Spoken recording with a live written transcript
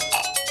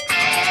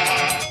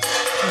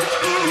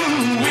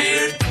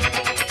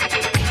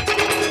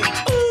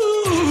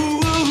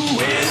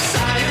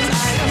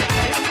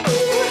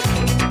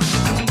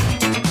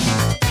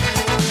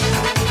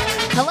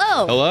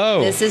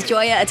This is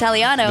Joya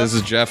Italiano. This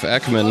is Jeff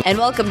Ekman. And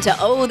welcome to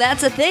Oh,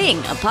 That's a Thing,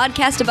 a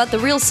podcast about the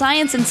real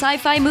science in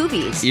sci-fi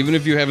movies. Even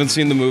if you haven't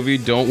seen the movie,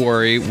 don't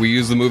worry. We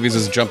use the movies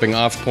as jumping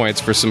off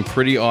points for some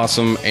pretty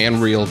awesome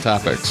and real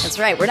topics. That's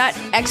right. We're not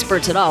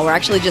experts at all. We're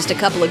actually just a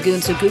couple of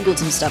goons who Googled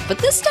some stuff. But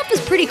this stuff is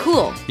pretty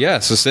cool. Yeah,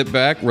 so sit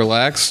back,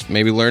 relax,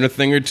 maybe learn a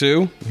thing or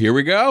two. Here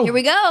we go. Here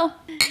we go.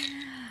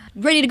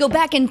 Ready to go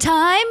back in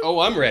time? Oh,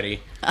 I'm ready.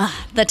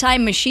 The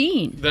time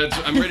machine.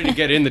 I'm ready to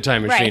get in the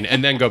time machine Right.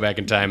 and then go back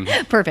in time.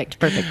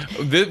 Perfect.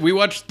 We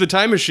watched The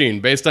Time Machine,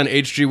 based on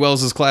H.G.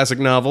 Wells' classic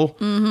novel.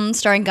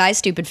 Starring Guy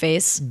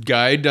Stupidface.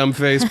 Guy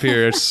Dumbface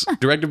Pierce.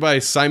 Directed by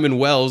Simon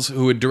Wells,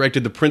 who had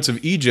directed The Prince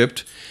of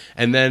Egypt,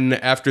 and then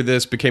after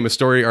this became a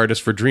story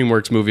artist for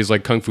DreamWorks movies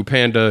like Kung Fu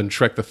Panda and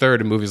Shrek the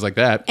Third and movies like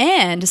that.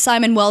 And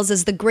Simon Wells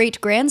is the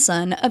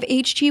great-grandson of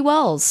H.G.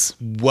 Wells.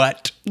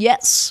 What?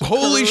 Yes.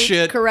 Holy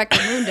shit. Correct,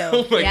 Mundo.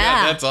 Oh my God,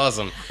 that's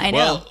awesome. I know.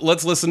 Well,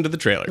 let's listen to the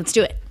trailer. Let's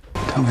do it.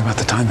 Tell me about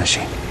the Time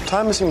Machine.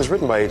 Time Machine was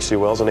written by H.G.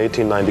 Wells in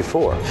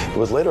 1894. It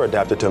was later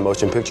adapted to a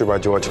motion picture by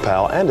George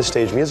Pal and a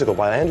stage musical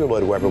by Andrew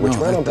Lloyd Webber, which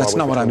ran on that's Broadway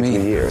not what for I 23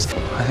 mean. years.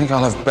 I think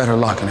I'll have better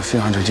luck in a few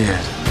hundred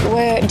years.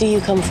 Where do you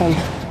come from?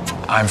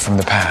 I'm from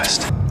the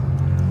past.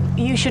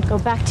 You should go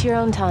back to your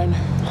own time.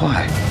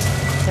 Why?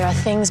 There are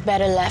things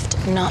better left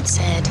not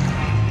said.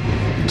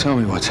 Tell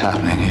me what's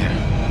happening here.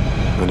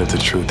 And if the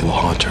truth will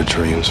haunt your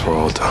dreams for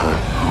all time.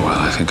 Oh, well,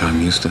 I think I'm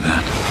used to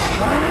that.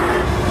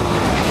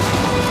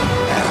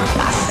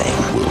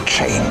 Nothing will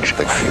change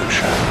the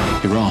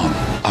future. You're wrong.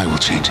 I will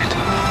change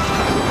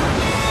it.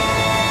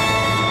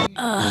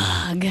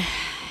 Ugh.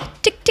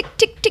 Tick, tick,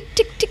 tick, tick,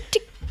 tick, tick,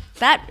 tick.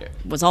 That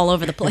was all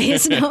over the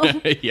place. No?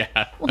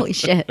 Yeah. Holy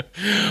shit.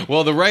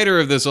 Well, the writer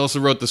of this also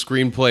wrote the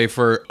screenplay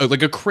for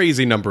like a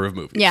crazy number of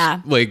movies.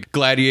 Yeah. Like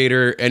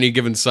Gladiator, Any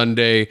Given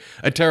Sunday,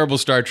 a terrible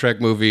Star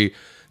Trek movie,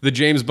 the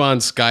James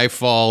Bond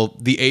Skyfall,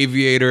 The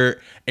Aviator,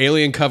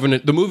 Alien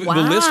Covenant. The movie, the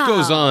list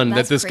goes on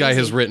That's that this guy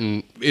has crazy.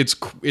 written.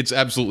 It's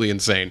absolutely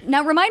insane.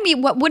 Now, remind me,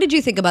 what did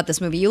you think about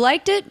this movie? You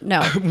liked it?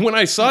 No. When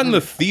I saw it in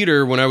the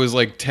theater when I was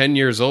like 10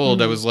 years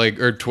old, I was like,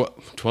 or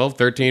 12,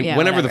 13, Yeah,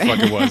 whenever whatever. the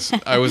fuck it was,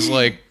 I was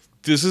like,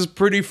 this is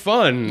pretty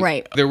fun.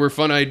 Right. There were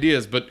fun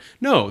ideas, but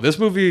no, this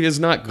movie is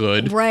not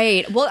good.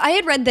 Right. Well, I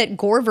had read that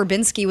Gore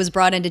Verbinski was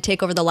brought in to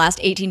take over the last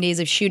 18 days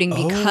of shooting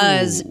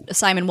because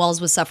Simon Wells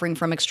was suffering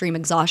from extreme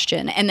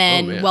exhaustion. And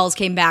then man. Wells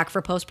came back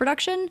for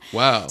post-production.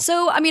 Wow.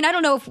 So, I mean, I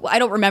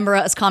don't remember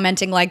us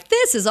commenting like,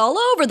 this is all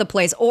over the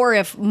place. Or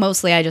if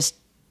mostly I just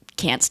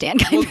can't stand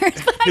Guy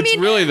Pearce. But It's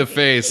really the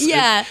face.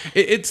 Yeah.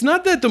 It's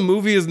not that the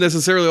movie is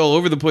necessarily all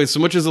over the place so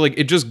much as like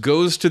it just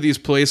goes to these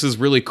places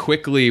really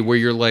quickly where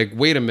you're like,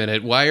 wait a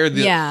minute, why are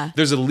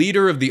there's a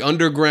leader of the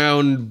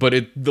underground, but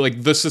it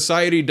like the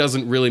society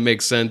doesn't really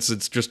make sense.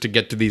 It's just to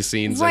get to these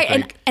scenes. Right, I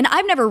think. and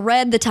I've never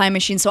read The Time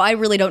Machine, so I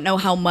really don't know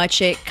how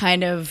much it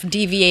kind of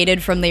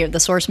deviated from the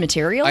source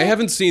material. I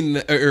haven't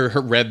seen or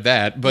read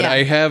that, but Yeah.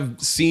 I have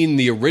seen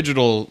the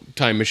original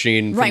Time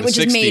Machine from Right, the which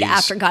 60s. is made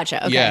after.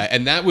 Gotcha, okay. Yeah,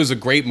 and that was a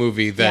great movie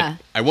that Yeah.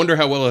 I wonder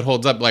how well it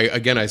holds up. Like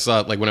again, I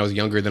saw it like when I was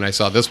younger than I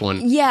saw this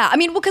one. Yeah, I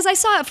mean, well, because I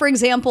saw, for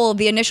example,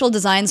 the initial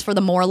designs for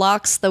the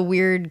Morlocks, the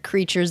weird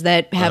creatures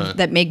that have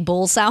that make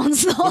bull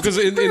sounds. Because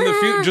in the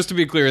future, just to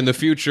be clear, in the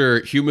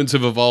future, humans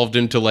have evolved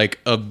into like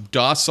a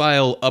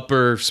docile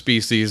upper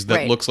species that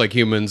Right. looks like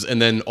humans,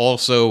 and then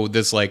also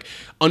this like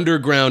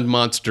underground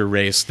monster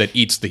race that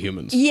eats the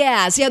humans.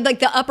 Yeah, so you have like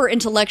the upper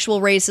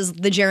intellectual race is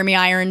the Jeremy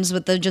Irons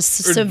with the just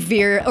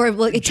severe, or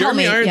well, tell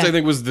Jeremy me, Irons, yeah. I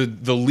think, was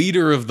the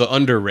leader of the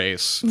under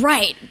race.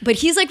 Right, but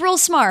he's like real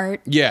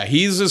smart. Yeah,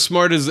 he's as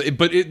smart as,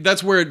 but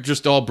that's where it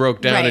just all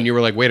broke down, Right. and you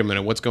were like, wait a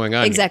minute, what's going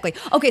on? here? Exactly.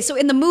 Okay, so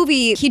in the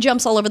movie, he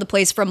jumps all over the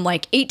place from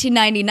like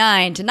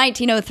 1899 to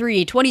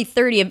 1903,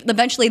 2030.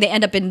 Eventually, they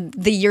end up in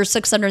the year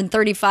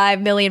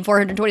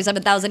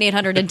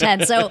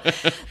 635,427,810. So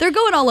they're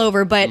going all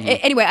over. But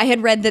anyway, I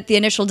had read that the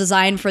initial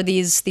design for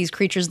these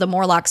creatures, the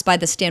Morlocks, by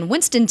the Stan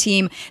Winston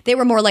team, they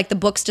were more like the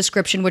book's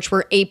description, which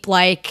were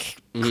ape-like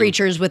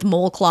creatures with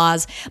mole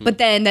claws. But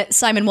then that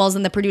Simon Wells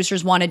and the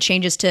producers wanted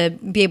changes to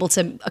be able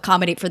to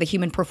accommodate for the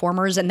human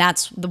performers, and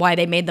that's why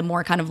they made them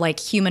more kind of like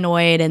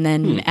humanoid and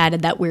then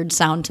added that weird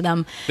sound to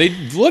them. They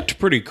looked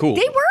pretty cool.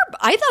 They were,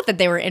 I thought that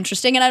they were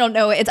interesting, and I don't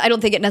know, I don't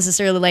think it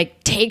necessarily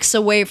like takes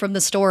away from the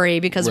story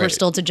because we're Right.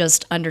 still to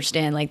just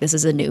understand like this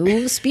is a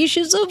new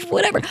species of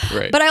whatever.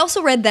 Right. But I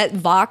also read that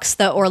Vox,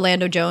 the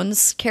Orlando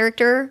Jones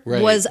character,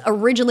 Right. was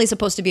originally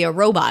supposed to be a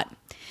robot.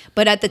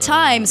 But at the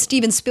time,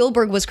 Steven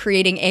Spielberg was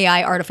creating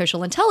AI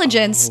artificial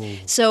intelligence,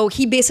 so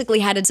he basically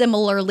had a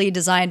similarly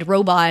designed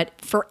robot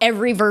for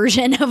every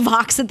version of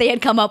Vox that they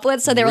had come up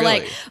with. So they were Really?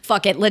 like,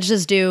 fuck it, let's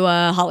just do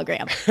a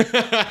hologram.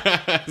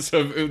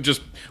 So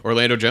just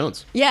Orlando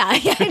Jones. Yeah,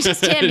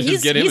 just him.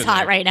 Just get him He's in hot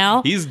there. right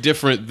now. He's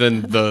different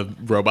than the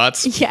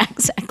robots. Yeah,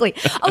 exactly.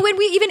 Oh, and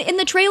we even in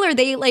the trailer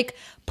they like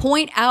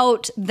point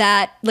out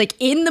that, like,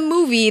 in the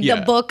movie,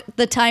 the book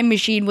The Time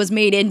Machine was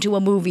made into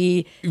a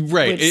movie.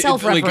 Right. It's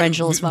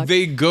self-referential as fuck.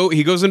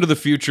 He goes into the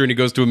future and he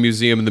goes to a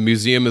museum, and the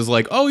museum is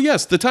like, oh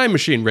yes, The Time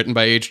Machine, written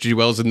by H.G.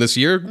 Wells in this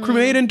year,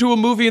 made into a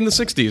movie in the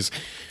 60s.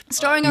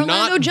 Starring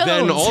Orlando Jones.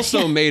 Then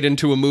also made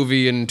into a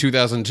movie in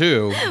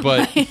 2002,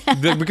 but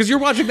because you're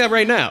watching that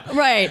right now.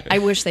 Right. I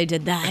wish they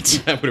did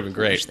that. That would have been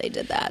great. I wish they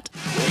did that.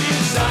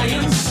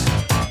 Science.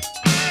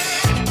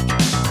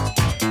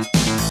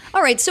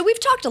 All right, so we've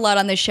talked a lot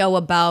on this show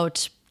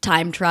about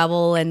time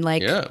travel and,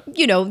 like,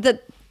 you know, the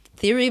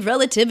theory of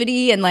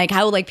relativity and, like,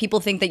 how, like, people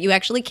think that you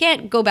actually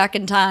can't go back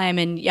in time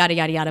and yada,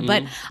 yada, yada.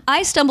 But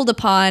I stumbled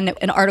upon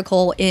an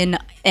article in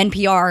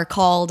NPR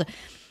called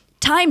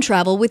Time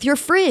Travel with Your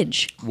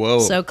Fridge. Whoa.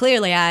 So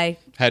clearly I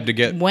had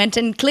to went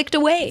and clicked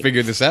away.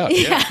 Figure this out.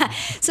 Yeah.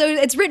 So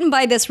it's written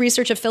by this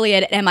research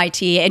affiliate at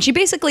MIT, and she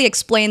basically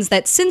explains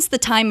that since The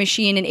Time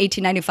Machine in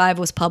 1895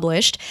 was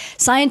published,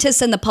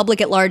 scientists and the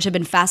public at large have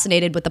been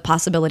fascinated with the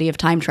possibility of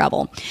time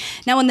travel.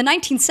 Now, in the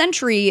 19th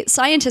century,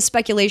 scientists'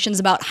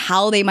 speculations about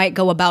how they might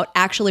go about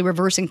actually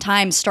reversing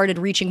time started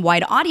reaching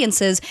wide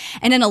audiences,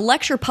 and in a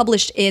lecture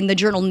published in the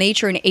journal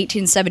Nature in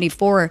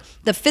 1874,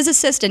 the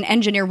physicist and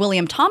engineer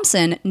William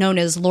Thomson, known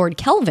as Lord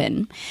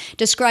Kelvin,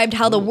 described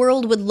how the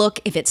world would look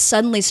if it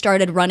suddenly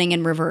started running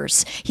in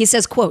reverse. He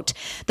says, quote,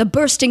 "The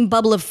bursting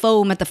bubble of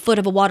foam at the foot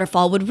of a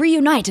waterfall would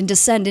reunite and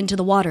descend into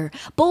the water.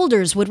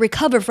 Boulders would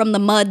recover from the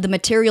mud the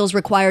materials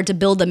required to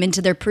build them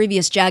into their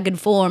previous jagged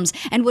forms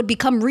and would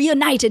become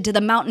reunited to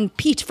the mountain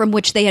peat from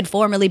which they had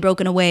formerly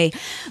broken away.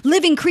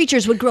 Living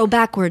creatures would grow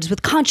backwards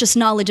with conscious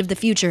knowledge of the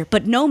future,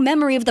 but no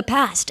memory of the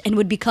past, and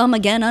would become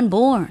again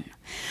unborn."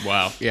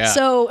 Wow. Yeah.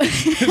 So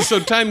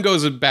time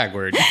goes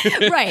backward.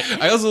 Right.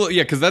 I also,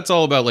 because that's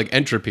all about, like,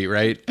 entropy,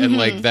 right? And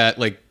like that,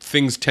 like,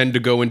 things tend to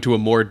go into a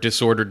more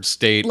disordered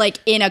state. Like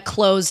in a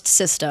closed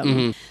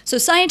system. So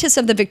scientists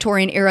of the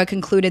Victorian era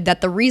concluded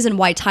that the reason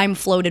why time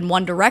flowed in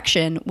one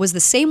direction was the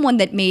same one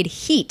that made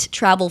heat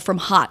travel from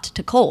hot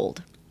to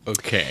cold.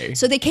 Okay.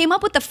 So they came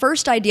up with the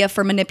first idea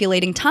for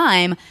manipulating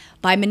time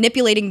by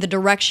manipulating the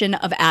direction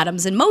of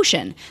atoms in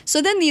motion.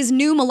 So then these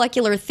new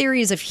molecular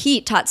theories of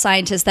heat taught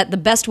scientists that the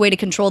best way to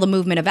control the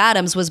movement of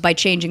atoms was by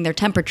changing their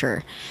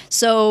temperature.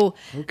 So,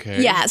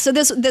 yeah, so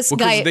this guy...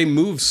 Because they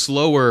move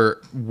slower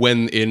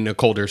when in a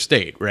colder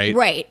state, right?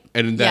 Right.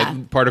 And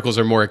that particles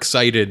are more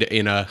excited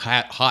in a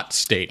hot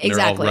state. And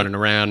Exactly. they're all running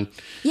around.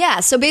 Yeah,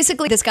 so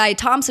basically this guy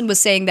Thomson was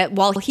saying that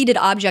while heated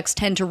objects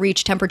tend to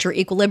reach temperature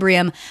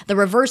equilibrium, the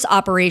reverse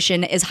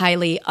operation is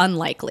highly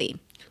unlikely.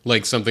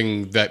 Like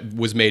something that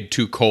was made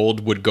too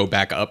cold would go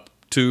back up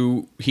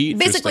to heat?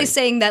 Basically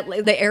saying that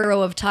the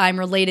arrow of time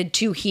related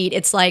to heat,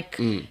 it's like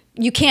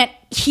you can't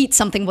heat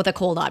something with a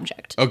cold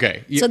object.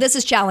 Okay. So this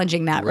is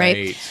challenging that,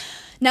 right?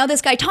 Now,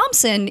 this guy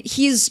Thomson,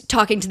 he's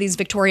talking to these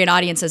Victorian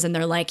audiences, and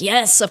they're like,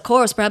 yes, of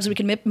course, perhaps we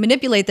can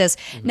manipulate this.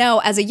 Now,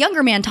 as a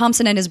younger man,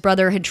 Thomson and his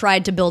brother had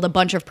tried to build a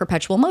bunch of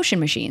perpetual motion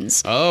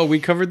machines. Oh, we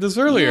covered this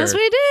earlier. Yes,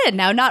 we did.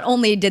 Now, not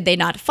only did they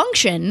not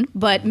function,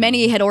 but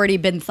many had already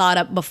been thought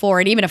up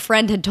before, and even a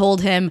friend had told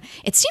him,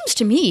 "It seems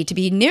to me to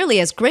be nearly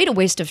as great a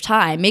waste of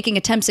time making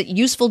attempts at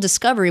useful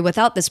discovery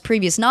without this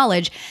previous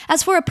knowledge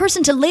as for a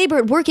person to labor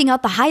at working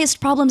out the highest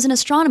problems in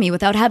astronomy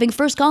without having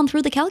first gone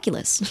through the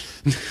calculus."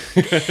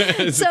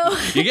 So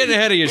you're getting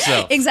ahead of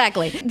yourself.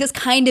 Exactly. This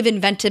kind of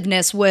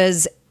inventiveness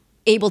was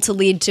able to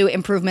lead to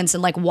improvements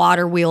in like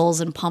water wheels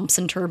and pumps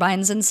and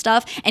turbines and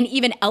stuff, and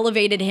even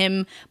elevated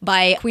him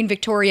by Queen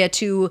Victoria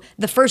to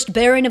the first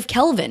Baron of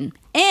Kelvin.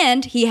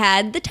 And he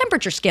had the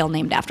temperature scale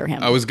named after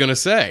him. I was going to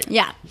say.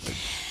 Yeah.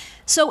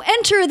 So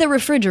enter the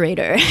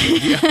refrigerator.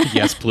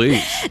 Yes,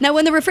 please. Now,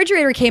 when the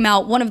refrigerator came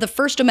out, one of the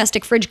first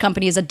domestic fridge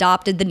companies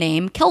adopted the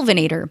name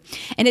Kelvinator.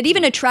 And it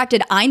even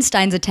attracted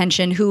Einstein's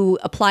attention, who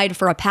applied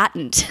for a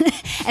patent.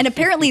 And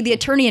apparently the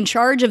attorney in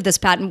charge of this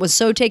patent was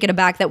so taken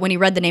aback that when he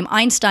read the name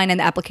Einstein in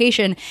the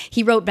application,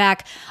 he wrote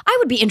back, "I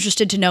would be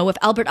interested to know if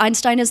Albert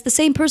Einstein is the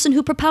same person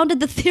who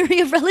propounded the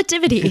theory of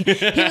relativity."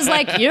 He was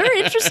like, "You're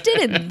interested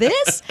in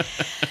this?"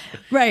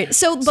 Right.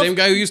 So same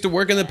guy who used to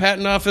work in the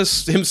patent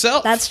office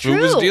himself. That's true.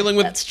 Who was dealing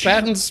with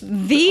patents on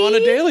a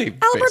daily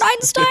Albert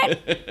basis. Einstein.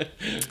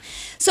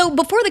 So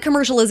before the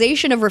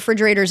commercialization of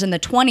refrigerators in the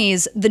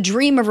 20s, the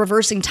dream of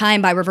reversing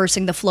time by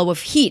reversing the flow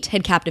of heat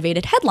had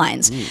captivated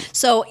headlines.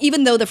 So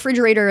even though the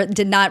refrigerator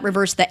did not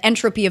reverse the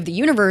entropy of the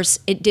universe,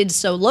 it did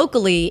so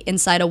locally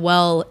inside a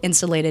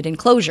well-insulated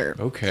enclosure.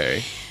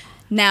 Okay.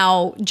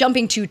 Now,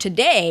 jumping to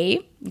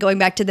today, going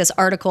back to this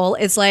article,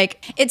 it's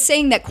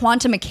saying that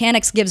quantum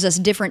mechanics gives us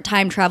different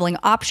time traveling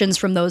options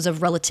from those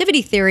of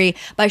relativity theory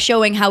by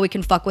showing how we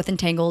can fuck with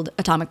entangled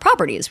atomic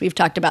properties. We've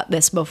talked about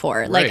this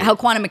before, like how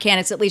quantum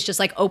mechanics at least just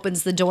like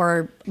opens the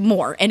door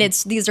more. And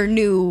these are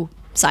new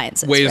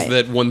sciences. Ways right?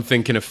 that one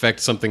thing can affect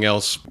something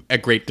else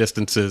at great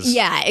distances.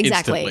 Yeah,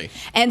 exactly.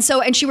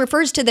 Instantly. And she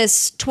refers to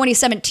this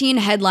 2017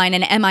 headline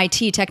in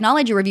MIT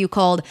Technology Review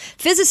called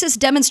 "Physicists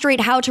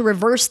Demonstrate How to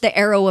Reverse the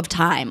Arrow of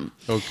Time."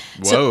 Oh,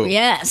 whoa. So,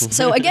 yes.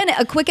 So again,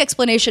 a quick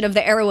explanation of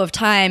the arrow of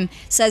time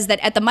says that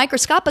at the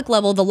microscopic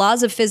level, the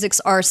laws of physics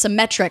are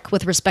symmetric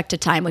with respect to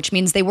time, which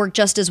means they work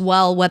just as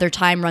well whether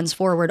time runs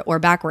forward or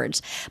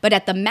backwards. But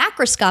at the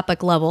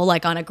macroscopic level,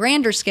 like on a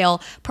grander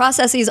scale,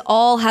 processes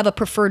all have a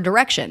preferred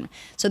direction.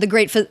 So the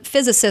great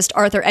physicist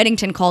Arthur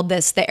Eddington called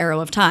this the arrow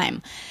of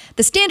time.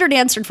 The standard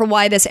answer for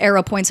why this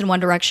arrow points in one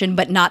direction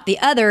but not the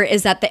other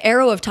is that the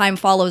arrow of time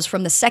follows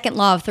from the second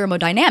law of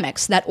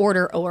thermodynamics, that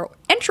order or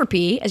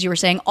entropy, as you were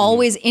saying,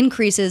 always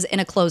increases in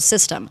a closed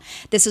system.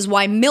 This is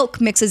why milk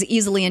mixes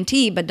easily in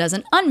tea but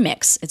doesn't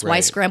unmix. It's why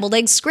scrambled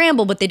eggs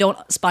scramble but they don't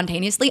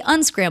spontaneously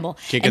unscramble.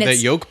 Can't get that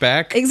yolk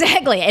back.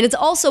 Exactly. And it's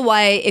also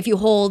why if you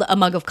hold a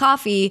mug of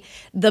coffee,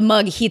 the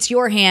mug heats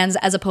your hands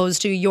as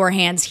opposed to your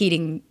hands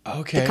heating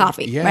the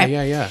coffee.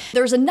 Yeah.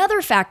 There's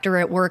another factor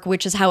at work,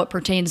 which is how it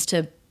pertains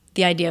to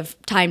the idea of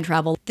time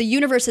travel, the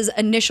universe's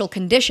initial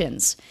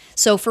conditions.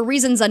 So for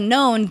reasons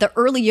unknown, the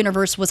early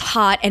universe was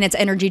hot and its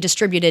energy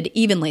distributed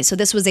evenly. So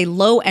this was a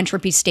low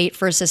entropy state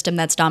for a system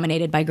that's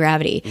dominated by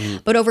gravity.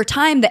 But over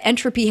time, the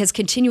entropy has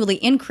continually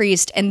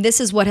increased, and this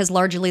is what has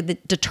largely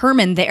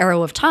determined the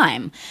arrow of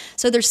time.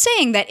 So they're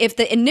saying that if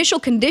the initial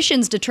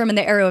conditions determine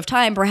the arrow of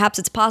time, perhaps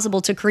it's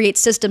possible to create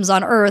systems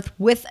on Earth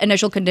with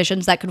initial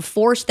conditions that could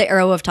force the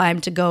arrow of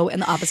time to go in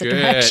the opposite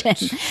direction.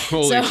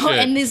 Holy shit.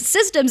 In these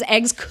systems,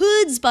 eggs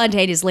could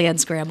spontaneously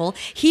unscramble.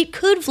 Heat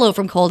could flow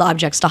from cold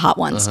objects to hot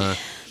ones.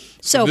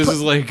 So this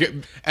is like,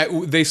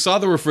 they saw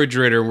the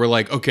refrigerator and were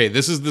like, okay,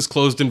 this is this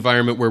closed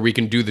environment where we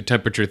can do the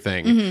temperature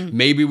thing.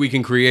 Maybe we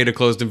can create a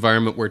closed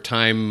environment where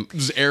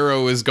time's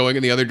arrow is going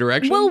in the other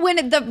direction. Well,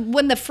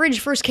 when the fridge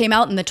first came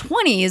out in the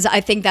 20s, I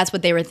think that's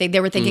what they were thinking.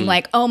 They were thinking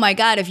like, oh my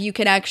God, if you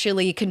can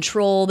actually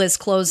control this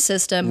closed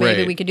system,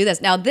 maybe we could do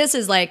this. Now this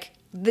is like,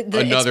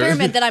 the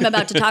experiment that I'm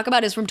about to talk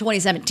about is from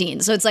 2017.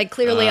 So it's like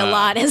clearly a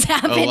lot has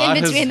happened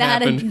in between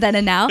that and then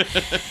and now.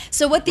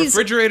 So what these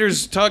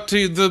refrigerators talk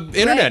to the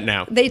internet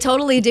now. They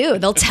totally do.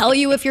 They'll tell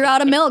you if you're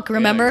out of milk,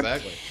 remember? Yeah,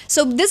 exactly.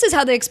 So this is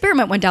how the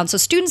experiment went down. So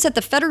students at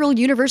the Federal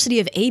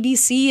University of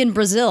ABC in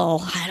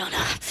Brazil, I don't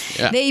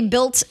know, they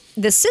built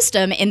this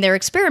system in their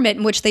experiment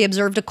in which they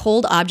observed a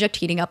cold object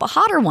heating up a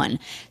hotter one.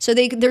 So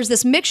there's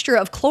this mixture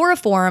of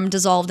chloroform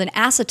dissolved in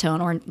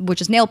acetone, which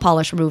is nail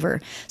polish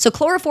remover. So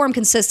chloroform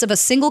consists of a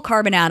single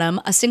carbon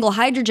atom, a single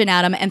hydrogen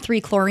atom, and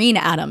 3 chlorine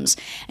atoms.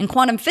 And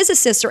quantum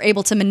physicists are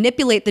able to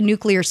manipulate the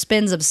nuclear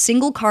spins of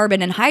single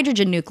carbon and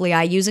hydrogen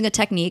nuclei using a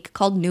technique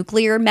called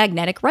nuclear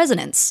magnetic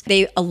resonance.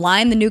 They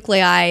align the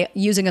nuclei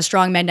using a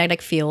strong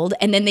magnetic field,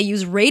 and then they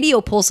use radio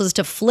pulses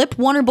to flip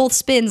one or both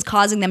spins,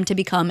 causing them to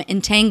become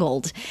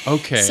entangled.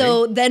 Okay.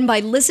 So then by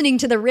listening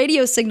to the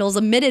radio signals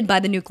emitted by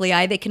the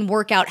nuclei, they can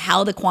work out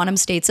how the quantum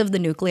states of the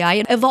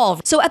nuclei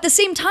evolve. So at the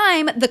same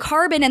time, the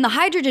carbon and the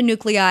hydrogen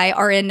nuclei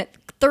are in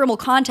thermal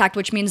contact,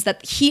 which means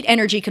that heat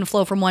energy can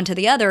flow from one to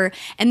the other.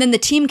 And then the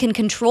team can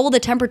control the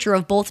temperature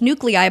of both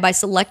nuclei by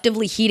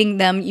selectively heating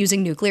them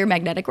using nuclear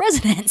magnetic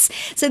resonance.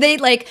 So they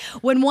like,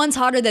 when one's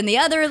hotter than the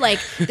other, like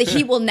the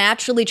heat will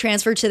naturally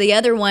transfer to the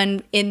other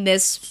one in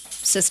this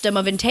system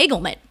of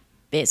entanglement,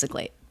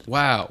 basically.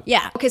 Wow.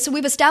 Yeah. Okay, so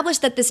we've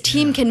established that this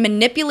team can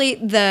manipulate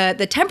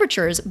the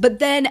temperatures, but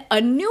then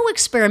a new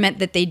experiment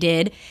that they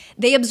did,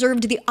 they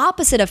observed the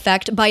opposite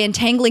effect by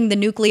entangling the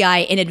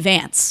nuclei in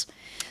advance.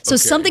 So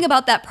something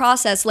about that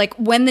process, like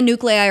when the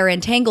nuclei are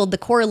entangled, the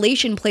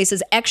correlation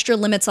places extra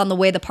limits on the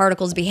way the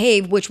particles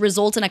behave, which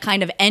results in a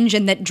kind of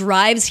engine that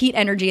drives heat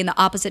energy in the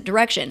opposite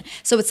direction.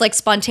 So it's like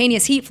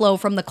spontaneous heat flow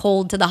from the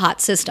cold to the hot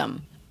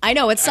system. I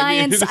know it's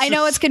science. I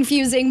know it's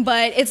confusing,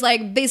 but it's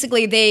like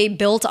basically they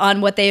built on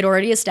what they had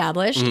already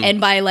established. And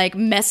by like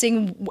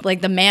messing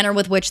like the manner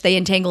with which they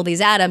entangle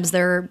these atoms,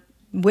 they're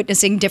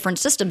witnessing different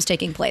systems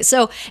taking place.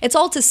 So it's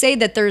all to say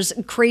that there's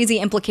crazy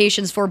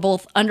implications for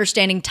both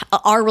understanding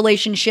our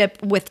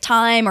relationship with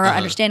time, or our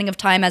understanding of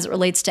time as it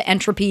relates to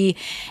entropy.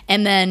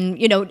 And then,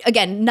 you know,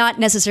 again, not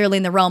necessarily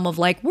in the realm of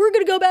like, we're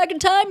going to go back in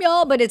time,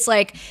 y'all, but it's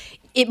like,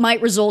 it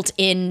might result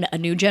in a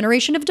new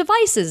generation of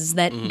devices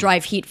that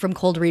drive heat from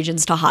cold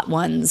regions to hot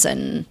ones.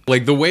 And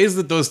like the ways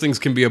that those things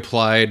can be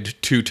applied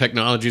to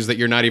technologies that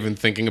you're not even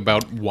thinking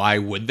about, why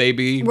would they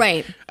be?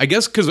 Right. I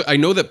guess because I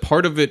know that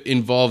part of it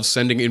involves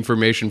sending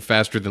information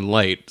faster than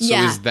light. So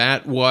is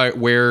that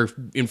where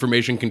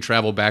information can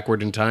travel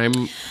backward in time?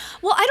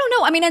 Well, I don't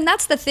know. I mean, and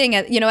that's the thing,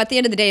 you know, at the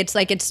end of the day, it's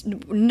like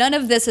none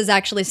of this is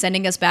actually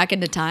sending us back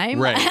into time.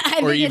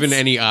 Right. Or even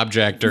any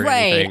object or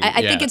anything.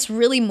 I think it's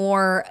really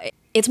more...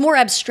 It's more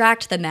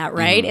abstract than that,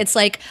 right? It's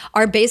like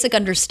our basic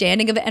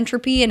understanding of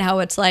entropy and how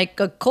it's like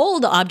a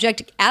cold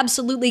object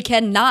absolutely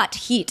cannot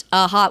heat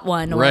a hot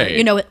one. Or,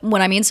 you know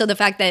what I mean? So the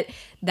fact that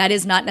that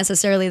is not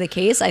necessarily the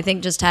case. I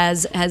think just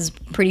has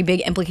pretty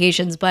big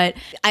implications. But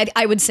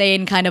I would say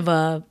in kind of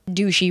a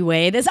douchey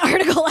way, this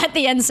article at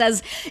the end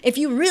says, if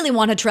you really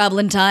want to travel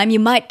in time, you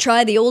might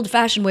try the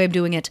old-fashioned way of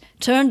doing it.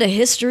 Turn to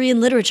history and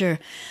literature.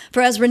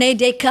 For as René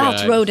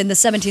Descartes wrote in the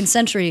 17th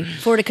century,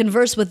 for to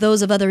converse with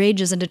those of other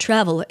ages and to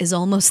travel is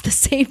almost the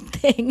same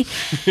thing.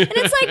 And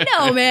it's like,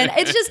 no, man.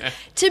 It's just,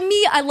 to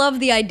me, I love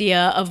the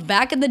idea of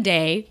back in the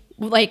day,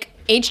 like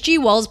H.G.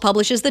 Wells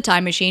publishes The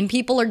Time Machine.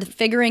 People are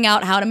figuring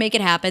out how to make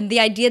it happen. The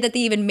idea that they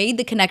even made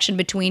the connection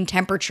between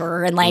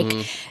temperature and like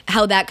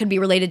how that could be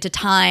related to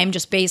time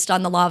just based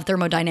on the law of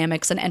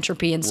thermodynamics and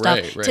entropy and stuff,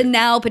 right. to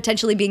now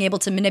potentially being able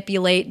to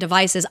manipulate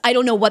devices. I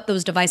don't know what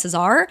those devices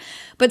are,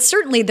 but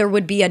certainly there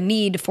would be a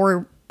need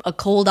for a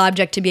cold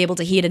object to be able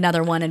to heat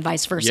another one and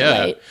vice versa,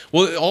 right?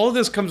 Well, all of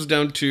this comes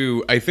down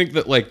to, I think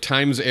that like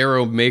time's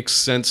arrow makes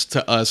sense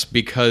to us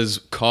because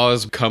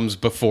cause comes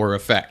before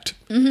effect.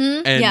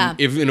 And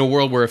if in a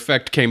world where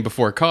effect came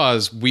before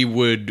cause,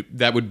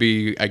 that would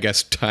be, I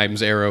guess,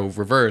 time's arrow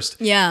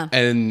reversed. Yeah.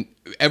 And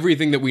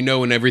everything that we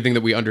know and everything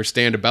that we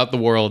understand about the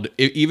world,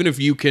 even if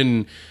you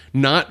can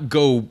not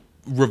go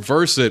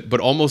reverse it, but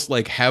almost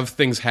like have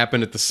things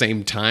happen at the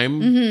same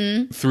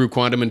time through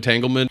quantum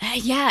entanglement.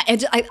 Yeah,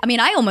 and I mean,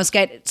 I almost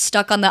get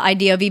stuck on the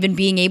idea of even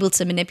being able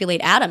to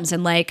manipulate atoms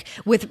and like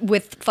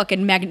with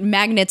fucking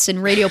magnets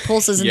and radio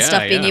pulses and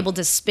stuff, being able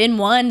to spin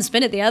one,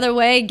 spin it the other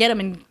way, get them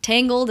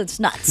entangled. It's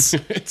nuts.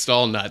 It's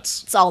all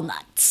nuts. It's all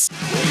nuts.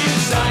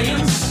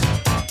 Science.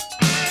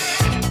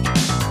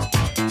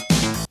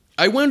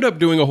 I wound up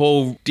doing a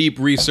whole deep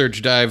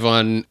research dive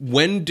on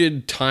when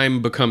did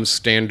time become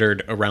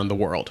standard around the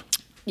world?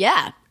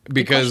 Yeah.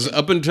 Because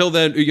up until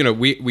then,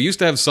 we used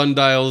to have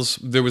sundials.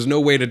 There was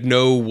no way to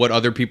know what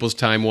other people's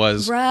time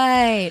was.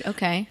 Right.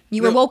 Okay.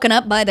 You were woken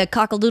up by the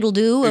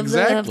cockle-doodle-doo of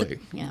exactly.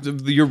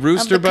 Your of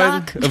rooster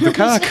the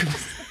cock.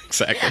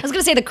 Exactly. I was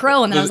going to say the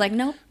crow, and then I was like,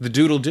 nope. The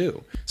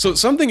doodle-doo. So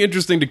something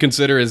interesting to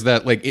consider is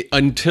that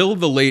until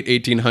the late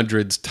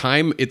 1800s,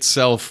 time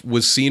itself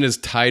was seen as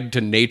tied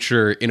to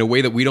nature in a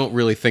way that we don't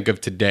really think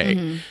of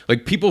today.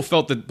 Like people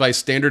felt that by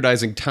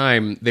standardizing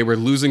time, they were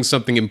losing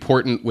something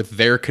important with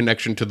their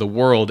connection to the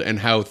world and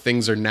how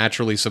things are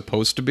naturally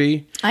supposed to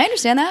be. I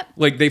understand that.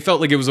 Like they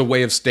felt like it was a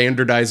way of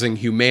standardizing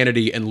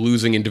humanity and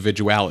losing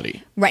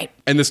individuality. Right.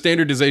 And the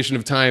standardization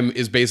of time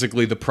is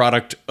basically the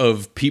product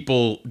of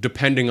people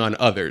depending on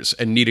others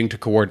and needing to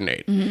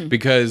coordinate.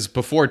 Because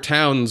before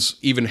towns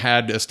even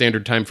had a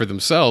standard time for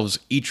themselves,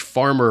 each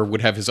farmer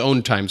would have his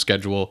own time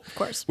schedule. Of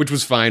course. Which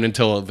was fine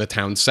until the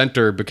town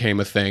center became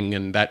a thing,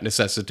 and that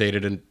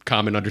necessitated a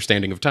common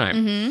understanding of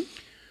time.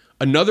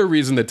 Another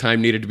reason that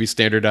time needed to be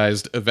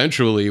standardized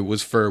eventually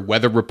was for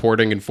weather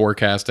reporting and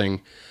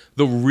forecasting.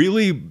 The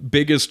really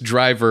biggest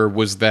driver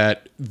was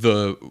that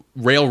the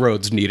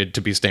railroads needed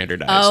to be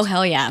standardized. Oh,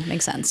 hell yeah.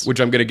 Makes sense. Which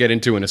I'm going to get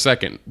into in a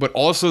second. But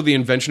also the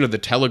invention of the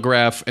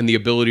telegraph and the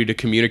ability to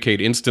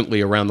communicate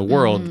instantly around the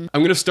world.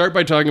 I'm going to start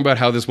by talking about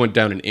how this went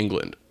down in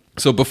England.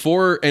 So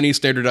before any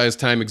standardized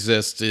time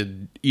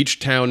existed, each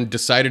town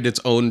decided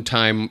its own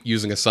time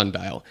using a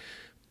sundial.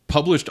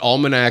 Published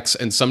almanacs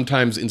and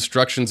sometimes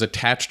instructions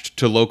attached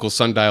to local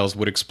sundials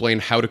would explain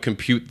how to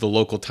compute the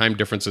local time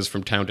differences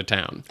from town to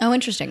town. Oh,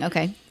 interesting.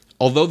 Okay.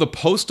 Although the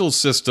postal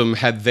system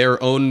had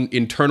their own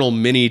internal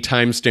mini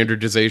time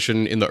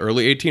standardization in the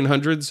early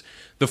 1800s,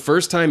 the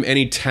first time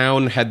any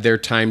town had their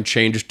time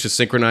changed to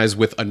synchronize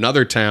with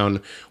another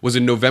town was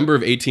in November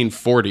of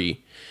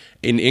 1840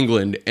 in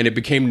England, and it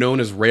became known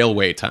as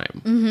railway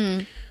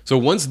time. So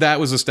once that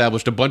was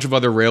established, a bunch of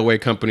other railway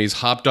companies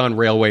hopped on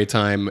railway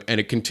time, and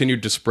it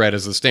continued to spread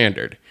as a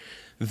standard.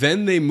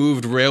 Then they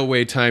moved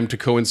railway time to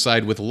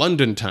coincide with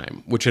London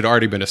time, which had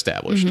already been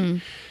established.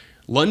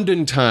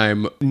 London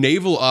time,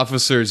 naval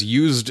officers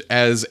used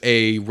as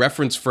a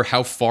reference for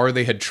how far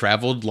they had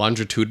traveled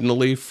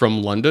longitudinally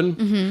from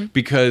London,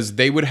 because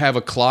they would have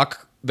a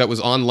clock that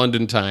was on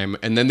London time,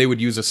 and then they would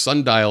use a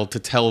sundial to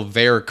tell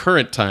their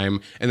current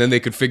time, and then they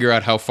could figure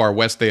out how far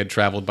west they had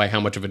traveled by how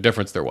much of a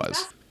difference there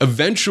was.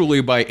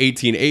 Eventually, by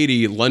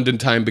 1880, London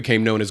time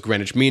became known as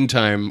Greenwich Mean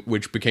Time,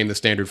 which became the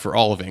standard for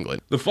all of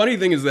England. The funny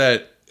thing is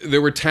that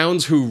there were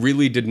towns who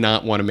really did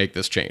not want to make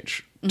this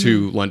change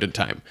to London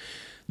time.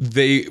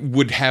 They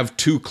would have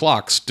two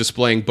clocks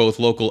displaying both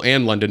local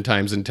and London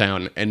times in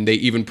town, and they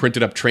even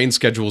printed up train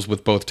schedules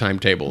with both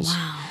timetables.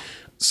 Wow.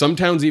 Some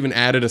towns even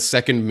added a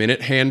second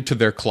minute hand to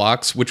their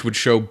clocks, which would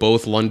show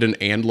both London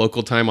and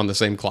local time on the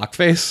same clock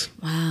face.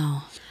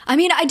 Wow. I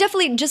mean, I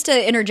definitely, just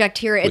to interject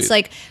here, Please. it's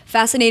like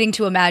fascinating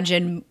to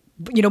imagine,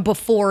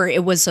 before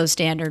it was so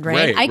standard,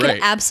 right? I can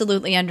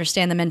absolutely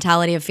understand the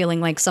mentality of feeling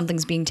like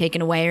something's being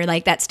taken away, or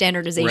like that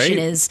standardization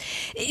is,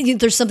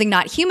 there's something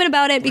not human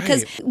about it,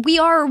 because we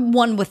are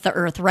one with the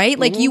earth, right?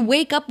 Like you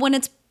wake up when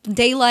it's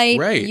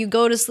daylight, you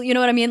go to sleep, you know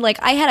what I mean? Like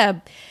I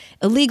had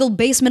illegal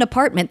basement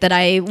apartment that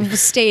I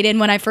stayed in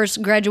when I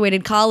first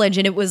graduated college,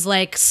 and it was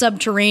like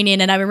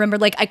subterranean, and I remember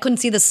like I couldn't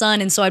see the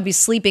sun, and so I'd be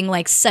sleeping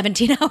like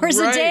 17 hours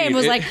a day and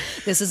was like,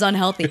 this is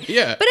unhealthy.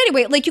 Yeah. But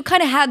anyway, like you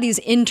kind of had these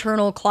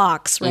internal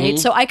clocks, right?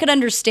 So I could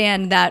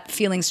understand that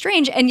feeling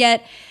strange, and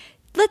yet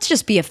let's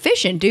just be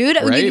efficient, dude.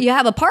 Right? You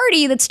have a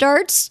party that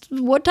starts,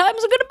 what time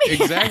is it going to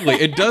be? Exactly.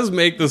 It does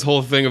make this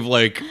whole thing of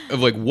like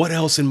what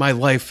else in my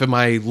life am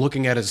I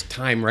looking at as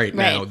time right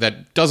now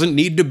that doesn't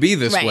need to be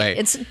this way?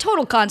 It's a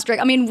total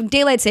construct. I mean,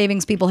 daylight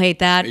savings, people hate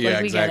that. Yeah,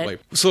 but we exactly.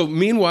 Get it. So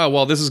meanwhile,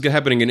 while this is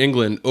happening in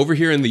England, over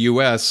here in the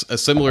US, a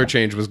similar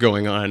change was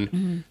going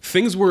on.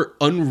 Things were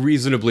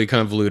unreasonably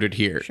convoluted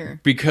here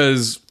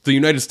because the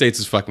United States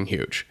is fucking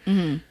huge.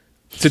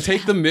 To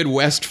take the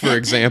Midwest, for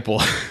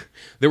example,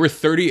 there were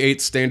 38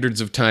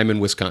 standards of time in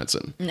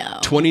Wisconsin. No.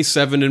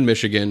 27 in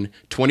Michigan,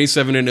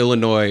 27 in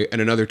Illinois,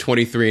 and another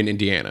 23 in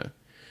Indiana.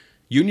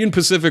 Union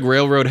Pacific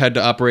Railroad had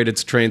to operate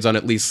its trains on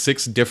at least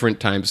 6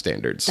 different time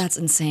standards. That's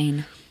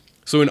insane.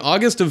 So in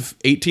August of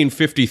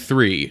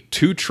 1853,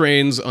 2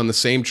 trains on the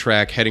same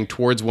track heading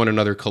towards one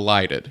another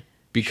collided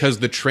because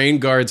the train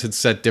guards had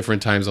set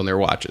different times on their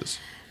watches.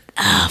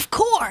 Of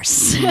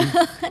course.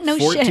 No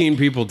 14 shit.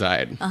 people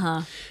died.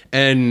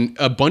 And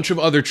a bunch of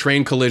other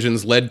train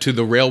collisions led to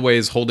the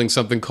railways holding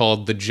something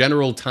called the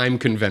General Time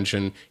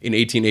Convention in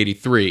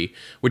 1883,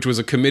 which was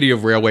a committee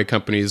of railway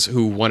companies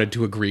who wanted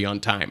to agree on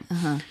time.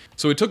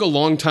 So it took a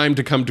long time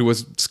to come to a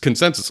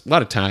consensus. A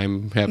lot of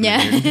time happening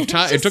here.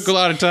 It took a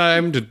lot of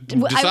time to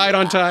decide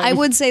on time. I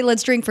would say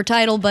let's drink for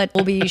title, but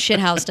we'll be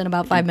shithoused in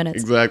about 5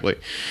 minutes. Exactly.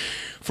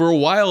 For a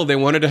while, they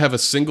wanted to have a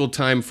single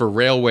time for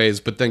railways,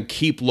 but then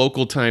keep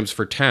local times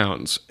for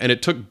towns. And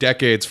it took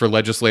decades for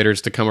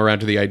legislators to come around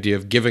to the idea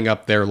of giving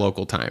up their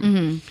local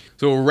time.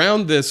 So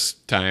around this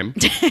time...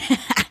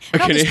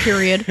 Around this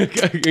period.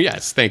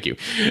 Yes, thank you.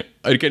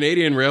 A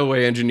Canadian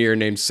railway engineer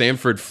named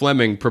Sanford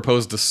Fleming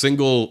proposed a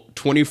single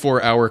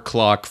 24-hour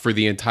clock for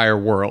the entire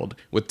world,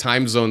 with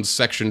time zones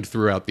sectioned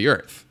throughout the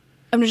Earth.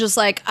 I'm just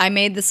like, I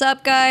made this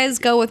up, guys.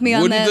 Go with me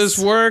on Wouldn't this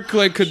work?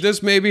 Like, could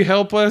this maybe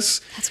help us?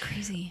 That's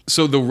crazy.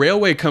 So the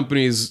railway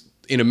companies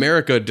in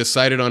America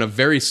decided on a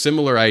very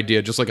similar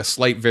idea, just like a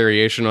slight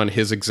variation on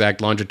his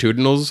exact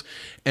longitudinals,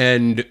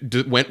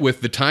 and went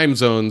with the time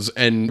zones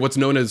and what's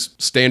known as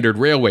standard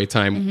railway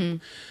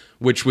time,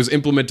 which was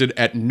implemented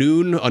at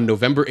noon on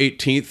November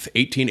 18th,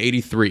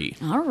 1883.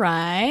 All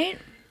right.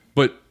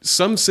 But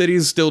some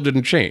cities still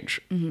didn't change.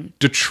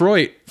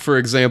 Detroit, for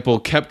example,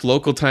 kept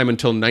local time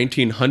until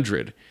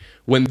 1900,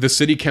 when the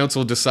city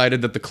council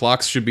decided that the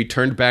clocks should be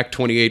turned back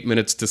 28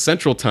 minutes to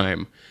Central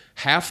Time.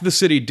 Half the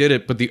city did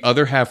it, but the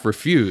other half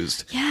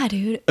refused. Yeah,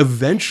 dude.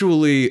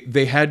 Eventually,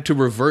 they had to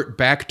revert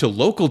back to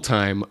local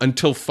time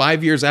until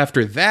 5 years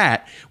after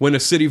that, when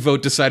a city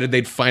vote decided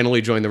they'd finally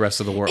join the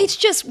rest of the world. It's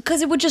just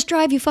because it would just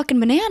drive you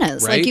fucking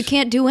bananas. Right? Like, you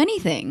can't do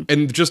anything.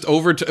 And just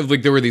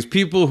like there were these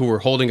people who were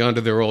holding on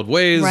to their old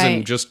ways,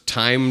 and just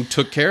time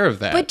took care of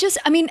that. But just,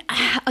 I mean,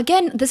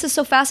 again, this is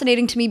so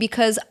fascinating to me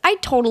because I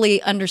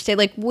totally understand.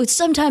 Like,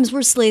 sometimes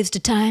we're slaves to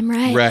time,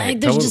 right? Right.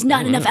 Like, there's just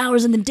not enough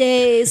hours in the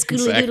day.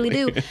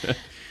 Scoodly-doodly-doo.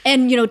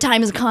 And,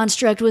 time is a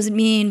construct. What does it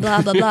mean?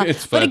 Blah, blah, blah.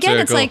 But again,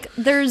 it's like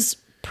there's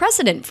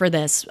precedent for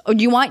this.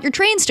 You want your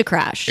trains to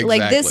crash.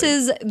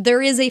 Exactly. Like,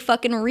 there is a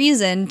fucking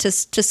reason to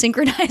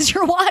synchronize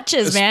your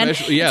watches, man.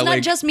 It's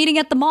not just meeting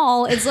at the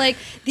mall. It's like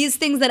these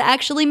things that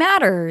actually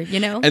matter,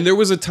 And there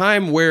was a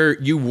time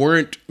where you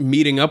weren't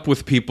meeting up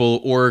with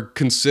people or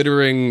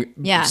considering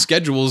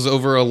schedules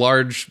over a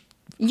large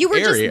you were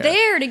area. Just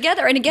there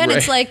together. And again,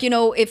 it's like,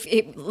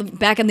 if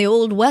back in the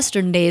old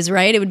Western days,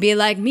 right, it would be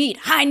like, meet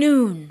high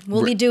noon.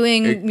 We'll be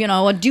doing,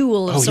 a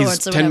duel of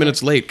sorts. He's 10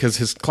 minutes late because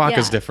his clock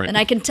is different. And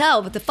I can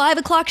tell with the 5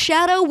 o'clock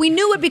shadow, we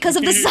knew it because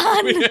of the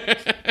sun.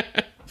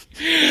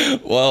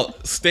 Well,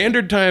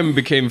 standard time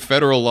became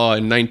federal law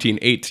in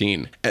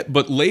 1918.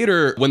 But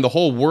later, when the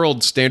whole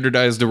world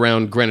standardized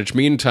around Greenwich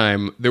Mean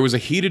Time, there was a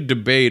heated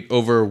debate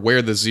over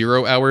where the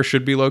 0 hour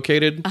should be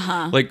located.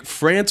 Like,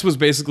 France was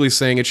basically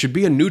saying it should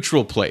be a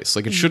neutral place.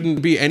 Like, it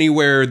shouldn't be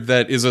anywhere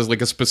that is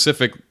a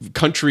specific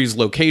country's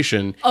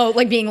location. Oh,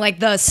 like being like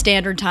the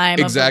standard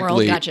time of the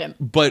world. Gotcha.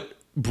 But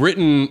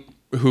Britain,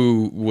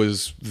 who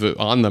was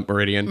on the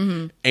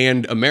meridian,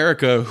 and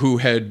America, who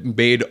had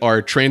made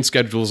our train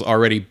schedules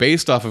already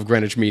based off of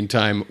Greenwich Mean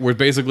Time, were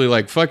basically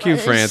like, fuck you,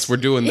 France, we're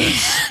doing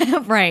this.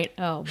 Right.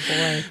 Oh,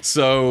 boy.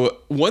 So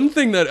one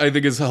thing that I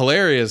think is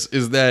hilarious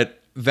is that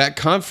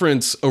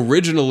conference,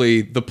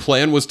 originally, the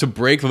plan was to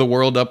break the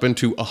world up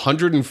into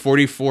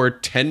 144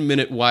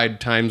 10-minute wide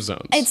time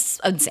zones. It's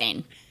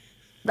insane.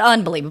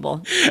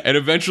 Unbelievable. And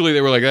eventually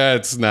they were like,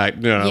 it's not,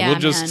 we'll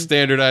just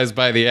standardize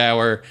by the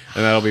hour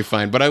and that'll be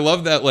fine. But I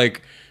love that,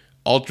 like,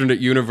 alternate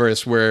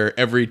universe where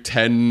every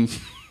 10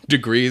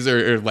 degrees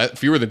or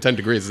fewer than 10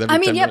 degrees is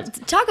every 10 minutes.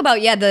 Talk about,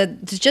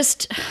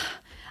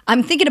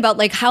 I'm thinking about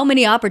like how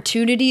many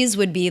opportunities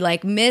would be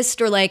like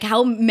missed, or like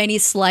how many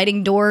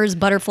sliding doors,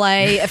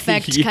 butterfly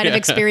effect kind of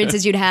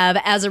experiences you'd have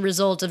as a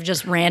result of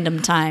just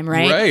random time,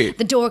 right? Right.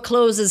 The door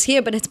closes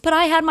here, but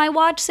I had my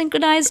watch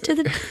synchronized to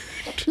the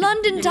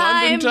London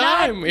time.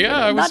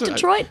 Not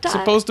Detroit time.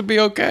 Supposed to be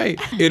okay.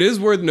 It is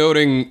worth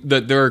noting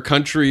that there are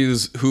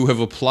countries who have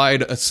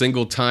applied a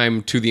single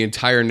time to the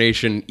entire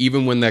nation,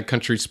 even when that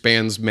country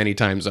spans many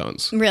time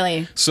zones.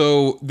 Really?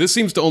 So this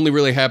seems to only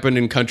really happen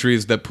in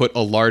countries that put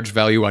a large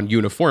value on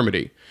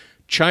uniformity.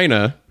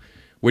 China,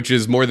 which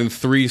is more than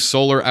 3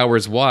 solar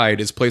hours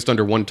wide, is placed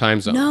under one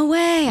time zone. No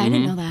way. I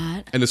didn't know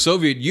that. And the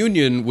Soviet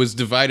Union was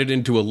divided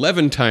into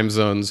 11 time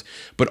zones,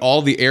 but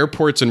all the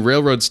airports and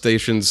railroad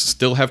stations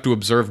still have to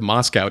observe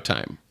Moscow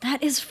time.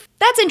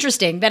 That's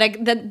interesting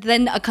that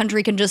then a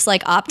country can just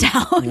like opt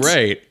out.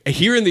 Right.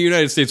 Here in the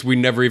United States, we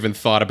never even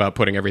thought about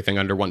putting everything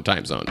under one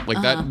time zone.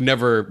 Like that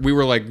never, we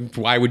were like,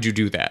 why would you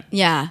do that?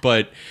 Yeah.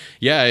 But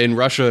yeah, in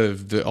Russia,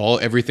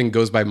 everything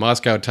goes by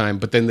Moscow time,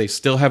 but then they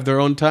still have their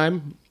own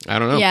time. I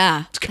don't know.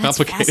 Yeah. It's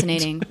complicated. That's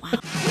fascinating. Wow.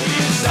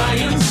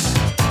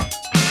 Science.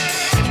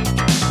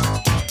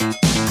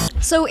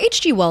 So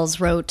H.G. Wells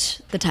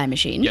wrote The Time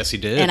Machine. Yes, he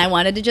did. And I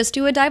wanted to just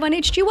do a dive on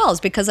H.G. Wells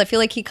because I feel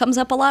like he comes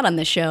up a lot on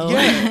this show.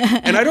 Yeah.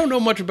 And I don't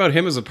know much about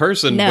him as a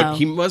person, No. but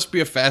he must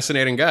be a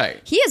fascinating guy.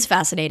 He is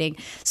fascinating.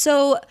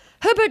 So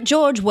Herbert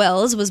George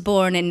Wells was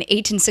born in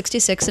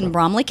 1866 in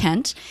Bromley,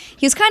 Kent.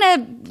 He was kind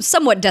of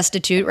somewhat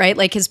destitute, right?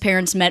 Like his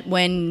parents met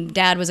when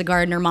dad was a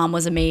gardener, mom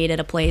was a maid at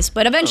a place.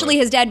 But eventually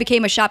his dad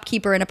became a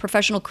shopkeeper and a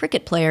professional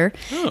cricket player.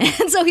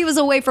 And so he was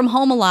away from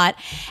home a lot.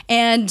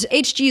 And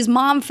HG's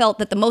mom felt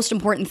that the most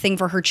important thing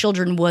for her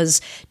children was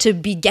to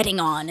be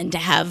getting on and to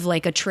have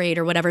like a trade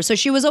or whatever. So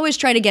she was always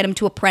trying to get him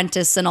to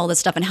apprentice and all this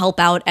stuff and help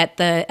out at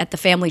the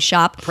family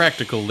shop.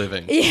 Practical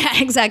living. Yeah,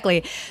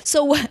 exactly.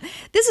 So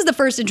this is the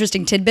first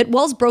interesting tidbit.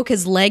 Wells broke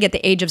his leg at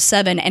the age of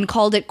 7 and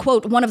called it,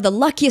 quote, one of the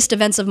luckiest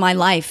events of my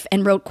life,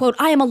 and wrote, quote,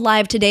 I am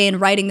alive today and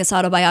writing this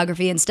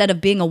autobiography instead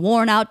of being a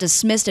worn out,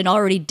 dismissed, and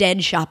already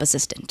dead shop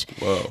assistant.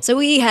 Whoa. So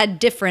he had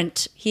different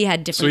So he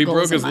goals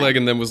broke in his mind. leg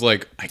and then was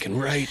like, I can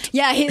write.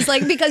 Yeah, he's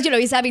like, because,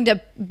 he's having to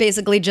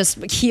basically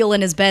just heal in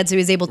his bed so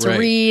he's able to Right.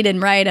 read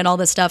and write and all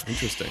this stuff.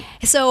 Interesting.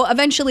 So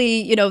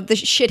eventually, the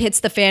shit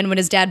hits the fan when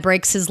his dad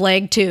breaks his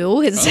leg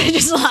too.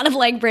 Just a lot of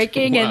leg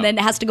breaking Wow. and then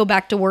has to go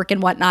back to work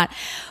and whatnot.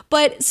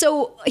 But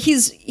so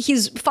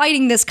he's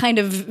fighting this kind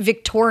of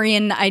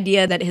Victorian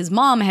idea that his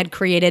mom had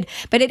created.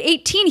 But at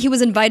 18, he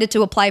was invited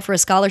to apply for a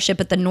scholarship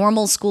at the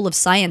Normal School of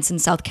Science in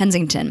South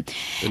Kensington.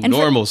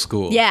 Normal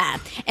school. Yeah.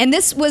 And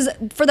this was,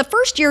 for the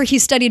first year, he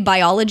studied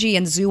biology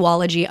and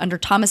zoology under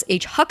Thomas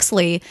H.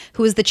 Huxley,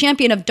 who was the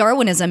champion of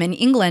Darwinism in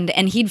England,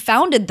 and he'd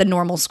founded the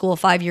Normal School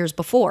 5 years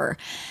before.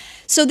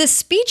 So this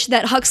speech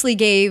that Huxley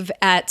gave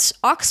at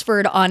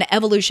Oxford on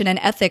evolution and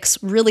ethics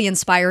really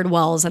inspired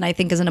Wells, and I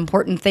think is an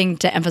important thing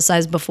to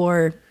emphasize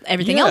before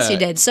everything else he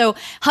did. So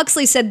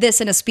Huxley said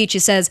this in a speech. He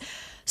says,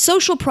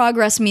 social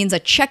progress means a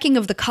checking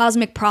of the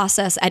cosmic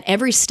process at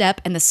every step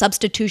and the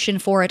substitution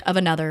for it of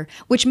another,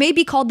 which may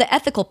be called the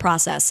ethical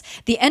process,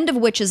 the end of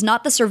which is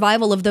not the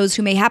survival of those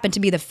who may happen to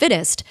be the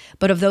fittest,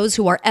 but of those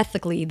who are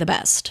ethically the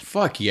best.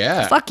 Fuck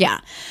yeah. Fuck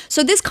yeah.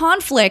 So this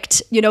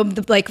conflict,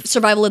 like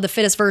survival of the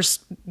fittest versus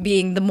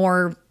being the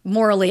more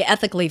morally,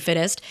 ethically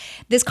fittest,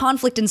 this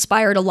conflict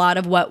inspired a lot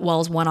of what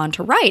Wells went on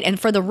to write. And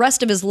for the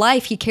rest of his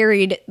life, he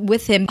carried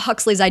with him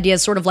Huxley's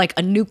ideas, sort of like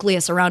a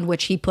nucleus around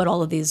which he put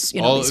all of these,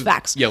 these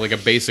facts. Yeah, like a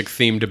basic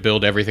theme to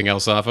build everything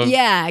else off of.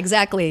 Yeah,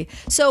 exactly.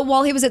 So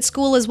while he was at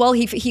school as well,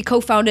 he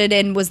co-founded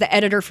and was the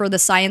editor for the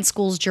Science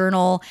Schools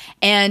Journal,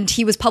 and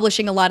he was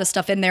publishing a lot of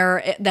stuff in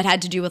there that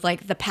had to do with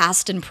like the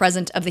past and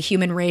present of the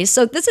human race.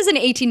 So this is in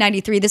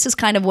 1893. This is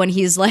kind of when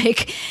he's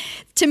like,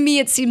 to me,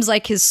 it seems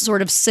like his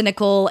sort of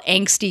cynical,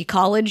 angsty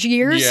college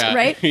years, Yeah.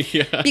 right?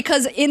 Yeah.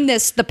 Because in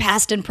this, the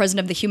past and present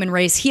of the human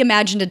race, he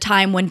imagined a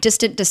time when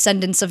distant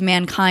descendants of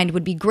mankind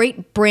would be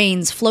great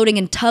brains floating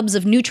in tubs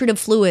of nutritive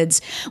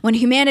fluids, when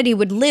humanity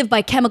would live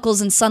by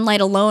chemicals and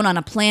sunlight alone on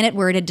a planet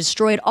where it had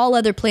destroyed all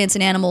other plants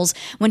and animals,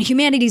 when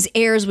humanity's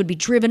heirs would be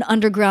driven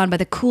underground by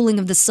the cooling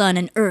of the sun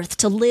and earth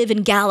to live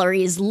in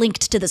galleries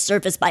linked to the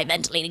surface by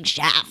ventilating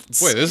shafts.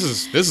 Boy, this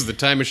is the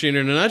time machine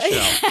in a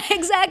nutshell.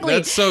 Exactly.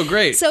 That's so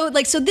great. So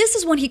this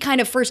is when he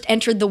kind of first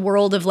entered the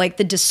world of like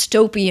the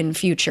dystopian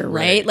future,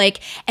 right?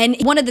 Like, and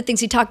one of the things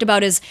he talked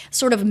about is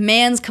sort of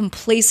man's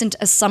complacent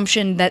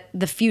assumption that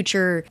the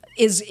future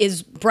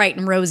is bright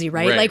and rosy,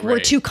 right? Like we're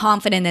too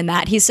confident in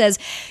that. He says,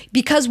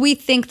 because we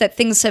think that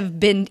things have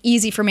been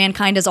easy for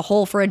mankind as a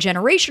whole for a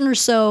generation or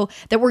so,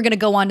 that we're going to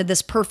go on to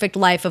this perfect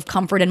life of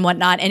comfort and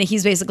whatnot. And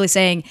he's basically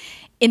saying,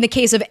 in the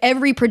case of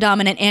every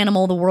predominant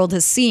animal the world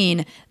has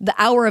seen, the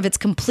hour of its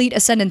complete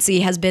ascendancy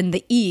has been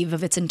the eve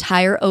of its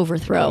entire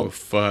overthrow. Oh,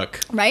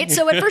 fuck. Right?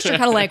 So at first you're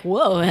kind of like,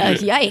 whoa,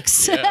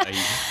 yikes.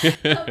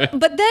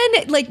 But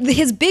then, like,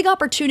 his big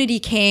opportunity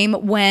came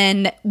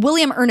when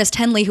William Ernest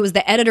Henley, who was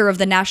the editor of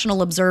the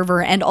National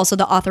Observer and also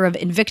the author of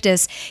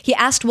Invictus, he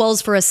asked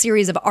Wells for a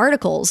series of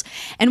articles.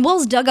 And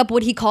Wells dug up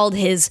what he called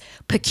his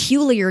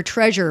peculiar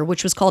treasure,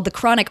 which was called the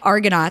Chronic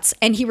Argonauts,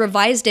 and he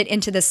revised it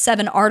into the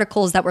 7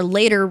 articles that were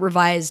later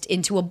revised serialized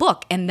into a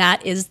book, and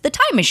that is The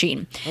Time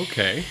Machine.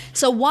 Okay.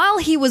 So while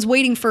he was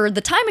waiting for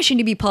The Time Machine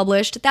to be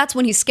published, that's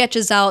when he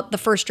sketches out the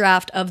first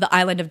draft of The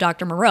Island of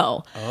Dr.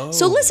 Moreau. Oh.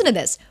 So listen to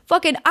this.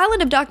 Fucking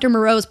Island of Dr.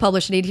 Moreau is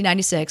published in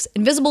 1896,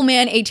 Invisible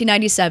Man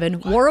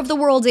 1897, War of the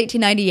Worlds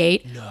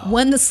 1898,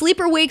 When the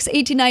Sleeper Wakes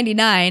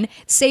 1899,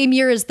 same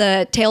year as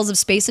the Tales of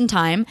Space and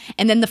Time,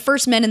 and then The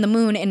First Men in the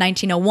Moon in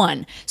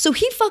 1901. So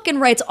he fucking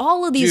writes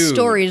all of these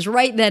stories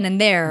right then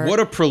and there. What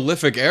a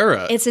prolific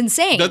era. It's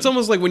insane. That's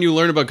almost like when you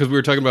learn about, because we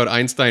were talking about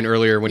Einstein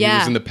earlier when he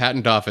was in the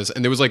patent office,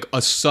 and there was like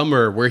a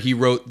summer where he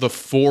wrote the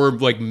 4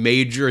 like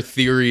major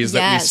theories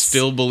that we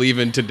still believe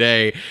in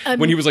today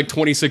when he was like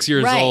 26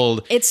 years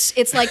old. It's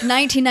like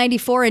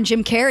 1994 and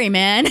Jim Carrey,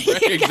 man.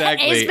 Right,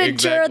 exactly. Ace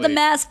Ventura, The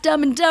Mask,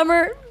 Dumb and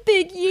Dumber.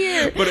 Big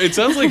year. But it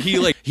sounds like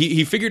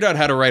he figured out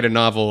how to write a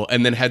novel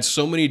and then had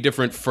so many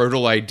different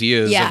fertile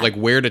ideas of like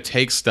where to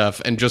take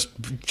stuff and just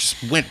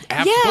went book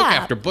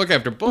after book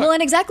after book. Well,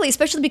 and exactly,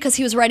 especially because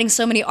he was writing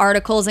so many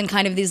articles and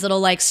kind of these little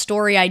like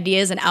story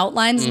ideas and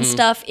outlines and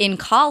stuff in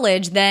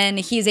college, then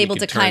he's able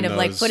to kind of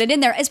like put it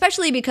in there,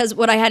 especially because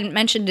what I hadn't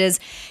mentioned is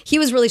he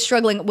was really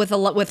struggling with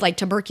like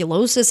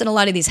tuberculosis and a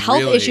lot of these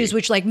health issues,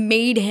 which like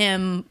made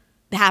him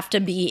have to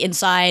be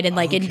inside and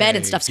like in bed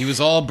and stuff. He was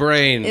all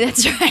brain.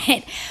 That's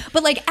right.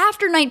 But like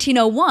after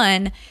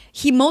 1901,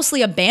 he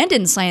mostly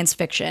abandoned science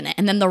fiction.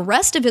 And then the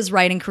rest of his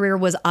writing career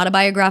was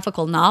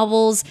autobiographical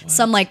novels,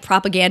 some like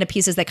propaganda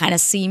pieces that kind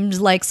of seemed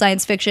like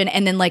science fiction,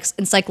 and then like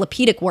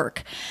encyclopedic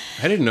work.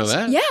 I didn't know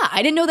that. Yeah,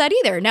 I didn't know that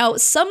either. Now,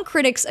 some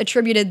critics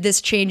attributed this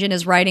change in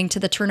his writing to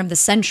the turn of the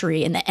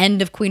century and the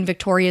end of Queen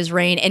Victoria's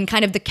reign and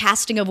kind of the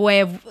casting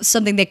away of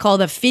something they call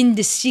the fin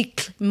de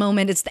siècle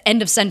moment. It's the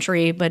end of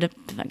century, but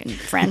fucking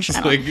French.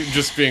 It's like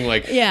just being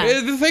like,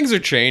 the things are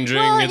changing.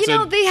 Well, it's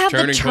they have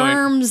the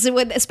terms,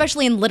 point.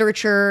 Especially in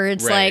literature.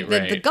 It's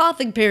the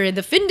Gothic period,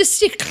 the fin de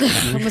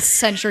siècle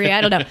century. I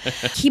don't know.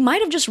 He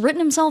might have just written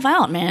himself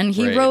out, man.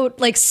 He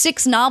wrote like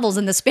 6 novels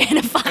in the span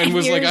of 5 years. And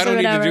was like, I don't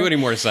need to do any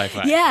more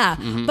sci-fi. Yeah.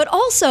 But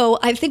also,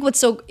 I think what's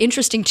so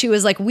interesting too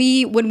is like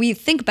when we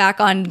think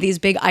back on these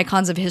big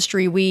icons of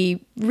history,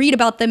 we read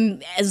about them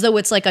as though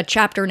it's like a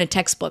chapter in a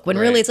textbook, when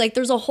really it's like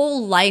there's a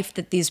whole life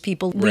that these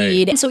people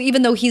lead. And so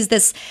even though he's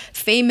this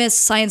famous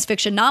science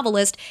fiction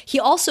novelist, he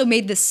also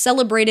made this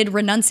celebrated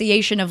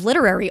renunciation of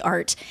literary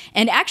art.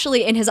 And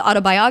actually in his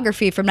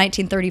autobiography from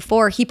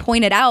 1934, he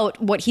pointed out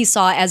what he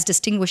saw as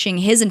distinguishing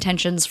his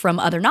intentions from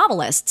other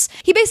novelists.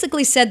 He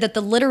basically said that the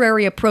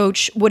literary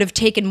approach would have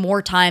taken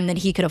more time than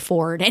he could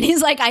afford. And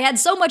he's like, I had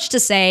so much to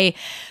say.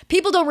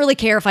 People don't really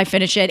care if I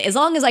finish it, as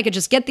long as I could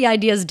just get the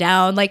ideas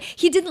down. Like,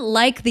 he didn't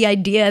like the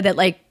idea that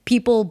like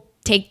people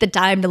take the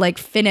time to like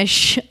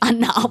finish a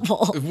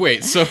novel.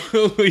 Wait, so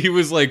he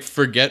was like,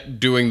 forget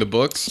doing the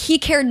books? He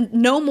cared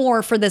no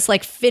more for this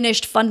like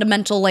finished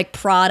fundamental like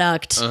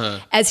product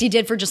as he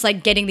did for just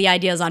like getting the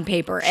ideas on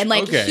paper. And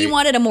like he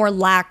wanted a more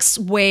lax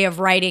way of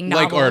writing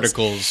novels. Like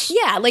articles.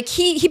 Yeah, like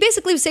he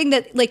basically was saying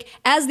that like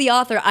as the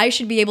author, I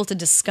should be able to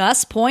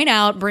discuss, point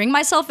out, bring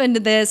myself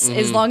into this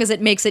as long as it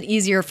makes it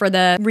easier for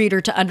the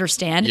reader to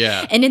understand.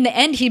 Yeah. And in the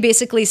end, he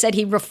basically said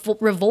he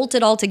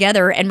revolted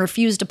altogether and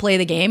refused to play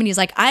the game. And he's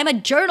like, I'm a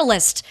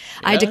journalist.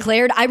 I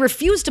declared, I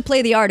refuse to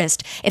play the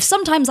artist. If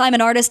sometimes I'm an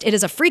artist, it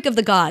is a freak of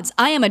the gods.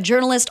 I am a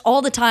journalist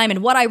all the time,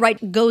 and what I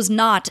write goes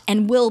not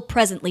and will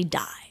presently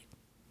die.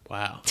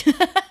 Wow.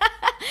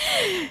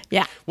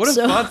 Yeah. What a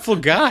thoughtful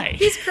guy.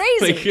 He's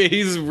crazy. Like,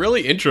 he's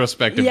really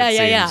introspective, it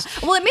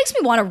seems. Well, it makes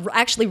me want to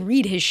actually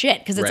read his shit,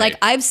 because it's like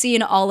I've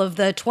seen all of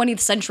the 20th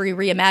century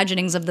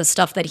reimaginings of the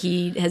stuff that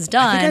he has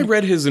done. I think I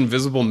read his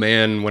Invisible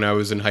Man when I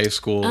was in high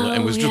school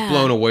and was just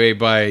blown away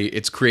by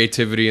its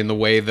creativity and the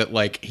way that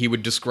like he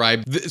would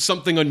describe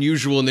something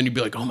unusual, and then you'd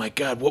be like, oh my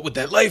God, what would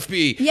that life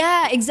be?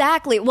 Yeah,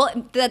 exactly.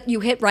 Well, that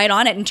you hit right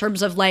on it in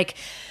terms of like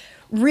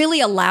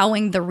really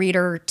allowing the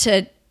reader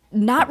to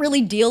not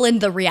really deal in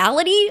the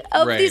reality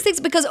of these things,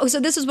 because so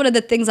this is one of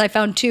the things I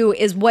found too,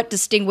 is what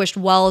distinguished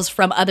Wells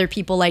from other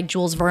people like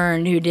Jules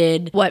Verne, who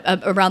did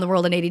Around the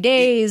World in 80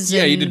 Days.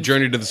 Yeah, he did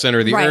Journey to the Center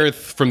of the Earth,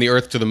 From the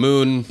Earth to the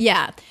Moon.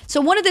 Yeah. So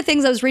one of the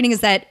things I was reading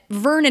is that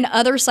Verne and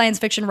other science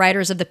fiction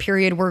writers of the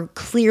period were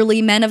clearly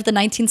men of the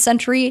 19th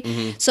century.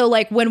 So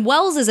like when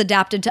Wells is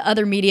adapted to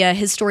other media,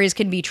 his stories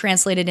can be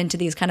translated into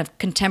these kind of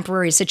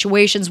contemporary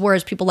situations,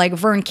 whereas people like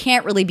Verne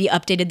can't really be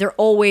updated. They're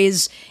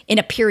always in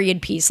a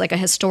period piece, like a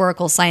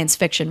historical science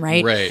fiction,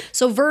 right? Right.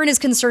 So Verne is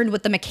concerned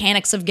with the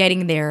mechanics of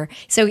getting there.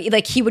 So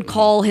like he would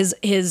call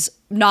his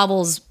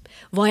novels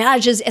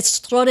voyages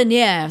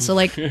extraordinaires. So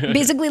like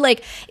basically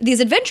like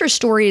these adventure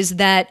stories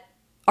that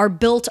are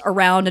built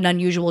around an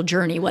unusual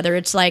journey, whether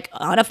it's like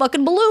on a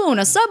fucking balloon,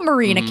 a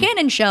submarine, a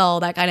cannon shell,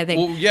 that kind of thing.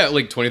 Well, yeah,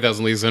 like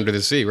 20,000 Leagues Under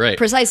the Sea, right?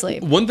 Precisely.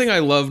 One thing I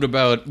loved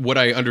about what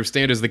I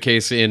understand is the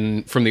case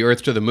in From the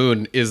Earth to the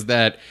Moon is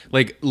that,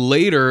 like,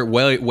 later,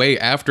 way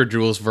after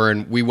Jules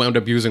Verne, we wound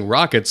up using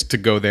rockets to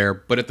go there.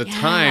 But at the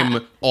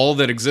time, all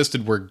that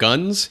existed were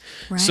guns.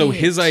 So Right.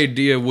 his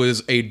idea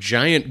was a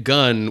giant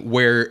gun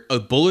where a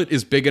bullet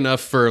is big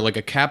enough for like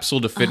a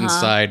capsule to fit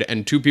inside,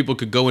 and two people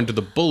could go into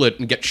the bullet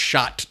and get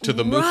shot to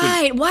the moon.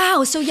 Right.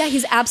 Wow. So yeah,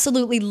 he's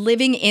absolutely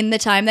living in the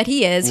time that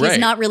he is. He's Right.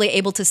 not really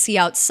able to see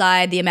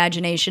outside the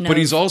imagination But of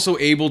he's also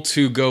able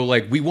to go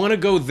like, we want to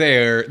go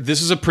there.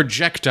 This is a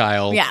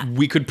projectile. Yeah.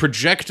 We could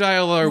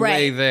projectile our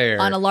way there.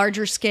 on a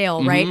larger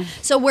scale, right?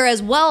 So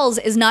whereas Wells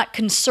is not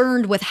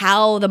concerned with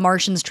how the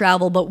Martians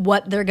travel, but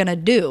what they're going to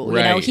do. You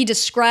know, Right. he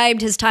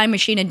described his time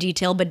machine in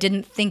detail, but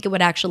didn't think it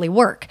would actually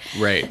work.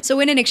 Right. So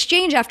in an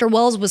exchange after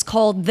Wells was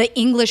called the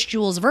English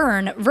Jules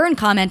Verne, Verne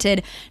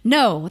commented,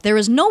 "No, there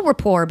is no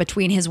rapport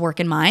between his work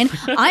and mine.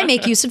 I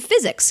make use of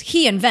physics.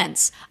 He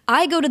invents.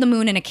 I go to the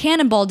moon in a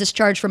cannonball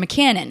discharged from a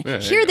cannon.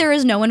 Here there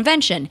is no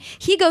invention.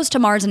 He goes to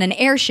Mars in an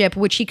airship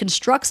which he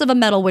constructs of a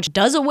metal which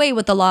does away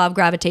with the law of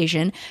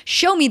gravitation.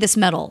 Show me this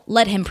metal.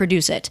 Let him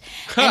produce it."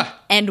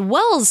 And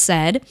Wells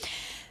said,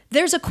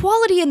 "There's a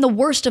quality in the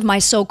worst of my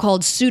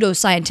so-called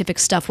pseudo-scientific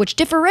stuff which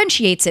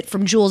differentiates it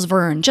from Jules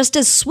Verne, just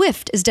as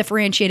Swift is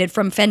differentiated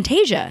from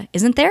Fantasia,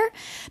 isn't there?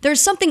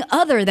 There's something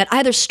other that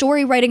either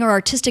story writing or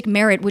artistic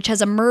merit which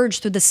has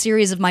emerged through the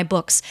series of my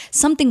books,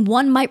 something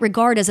one might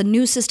regard as a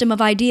new system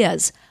of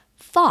ideas.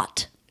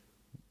 Thought."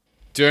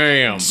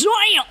 Damn.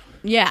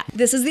 Yeah,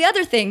 this is the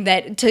other thing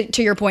that,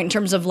 to your point in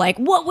terms of like,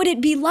 what would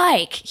it be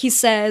like? He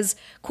says,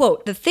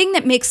 quote, "The thing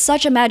that makes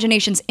such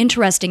imaginations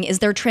interesting is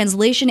their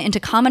translation into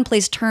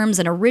commonplace terms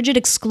and a rigid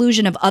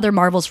exclusion of other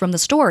marvels from the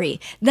story.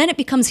 Then it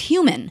becomes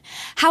human.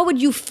 How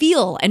would you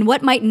feel and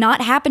what might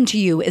not happen to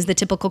you is the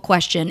typical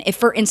question. If,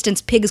 for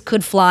instance, pigs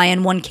could fly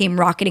and one came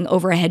rocketing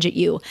over a hedge at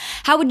you,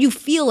 how would you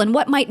feel and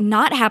what might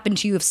not happen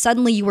to you if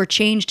suddenly you were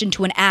changed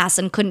into an ass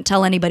and couldn't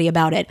tell anybody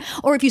about it?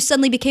 Or if you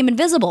suddenly became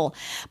invisible?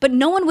 But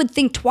no one would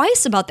think twice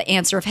about the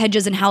answer if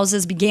hedges and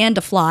houses began to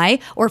fly,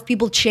 or if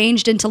people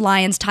changed into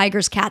lions,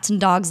 tigers, cats,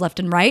 and dogs left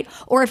and right,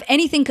 or if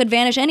anything could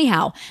vanish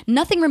anyhow.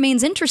 Nothing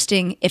remains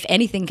interesting if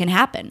anything can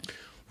happen."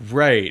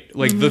 Right.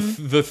 Like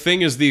the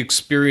thing is the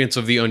experience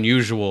of the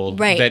unusual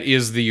Right. that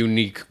is the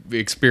unique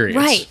experience.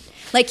 Right.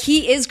 Like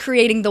he is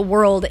creating the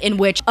world in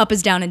which up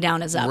is down and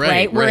down is up, Right,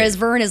 right? Whereas right.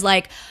 Verne is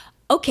like,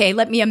 okay,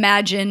 let me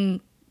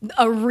imagine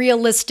a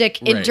realistic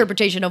Right.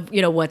 interpretation of,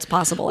 you know, what's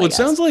possible. Well, it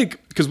sounds like,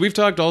 because we've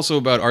talked also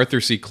about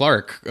Arthur C.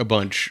 Clarke a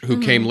bunch,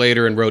 who came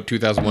later and wrote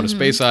 2001: A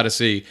Space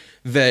Odyssey,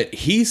 that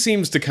he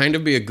seems to kind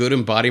of be a good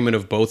embodiment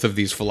of both of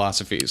these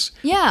philosophies.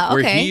 Yeah, Where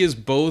okay. he is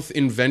both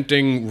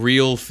inventing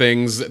real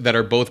things that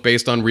are both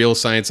based on real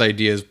science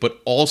ideas,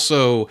 but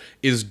also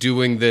is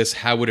doing this,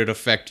 how would it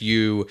affect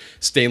you,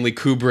 Stanley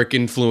Kubrick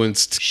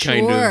influenced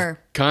kind Sure. of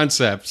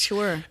concept.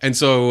 Sure. And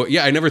so,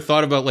 yeah, I never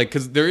thought about like,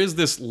 because there is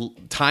this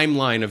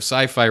timeline of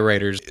sci-fi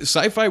writers.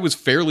 Sci-fi was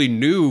fairly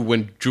new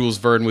when Jules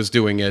Verne was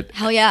doing it.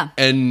 Hell yeah.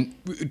 And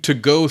to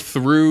go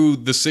through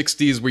the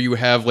 60s where you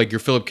have like your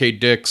Philip K.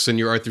 Dicks and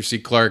your Arthur C.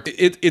 Clarke,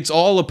 it's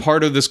all a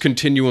part of this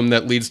continuum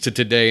that leads to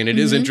today. And it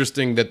is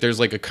interesting that there's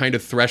like a kind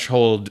of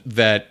threshold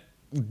that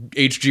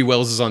H.G.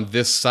 Wells is on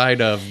this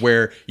side of,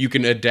 where you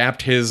can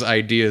adapt his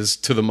ideas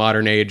to the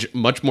modern age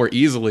much more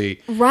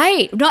easily.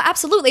 Right. No,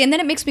 absolutely. And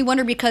then it makes me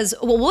wonder because,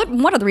 well,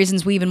 one of the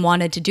reasons we even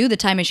wanted to do the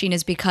time machine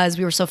is because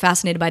we were so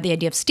fascinated by the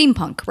idea of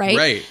steampunk, right?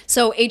 Right.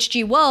 So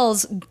H.G.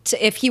 Wells,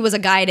 if he was a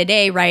guy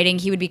today writing,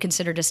 he would be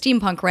considered a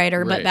steampunk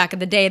writer. But Right. back in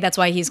the day, that's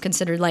why he's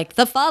considered like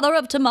the father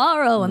of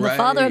tomorrow and the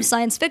father Right. of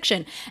science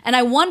fiction. And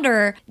I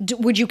wonder,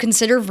 would you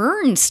consider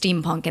Verne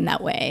steampunk in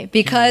that way?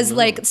 Because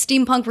like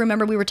steampunk,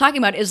 remember we were talking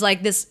about, is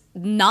like this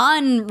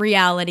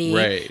non-reality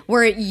Right.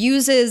 where it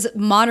uses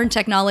modern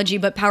technology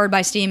but powered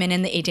by steam and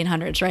in the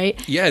 1800s, right?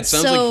 Yeah, it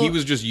sounds like he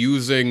was just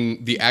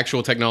using the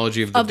actual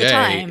technology of the day.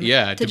 time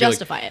Yeah, to be like,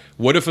 justify it.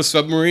 What if a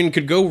submarine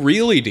could go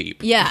really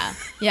deep? Yeah,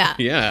 yeah.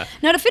 Yeah.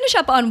 Now, to finish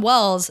up on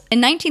Wells, in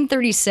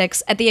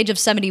 1936, at the age of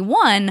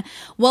 71,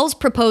 Wells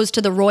proposed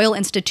to the Royal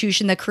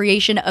Institution the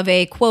creation of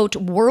a, quote,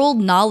 world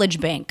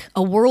knowledge bank,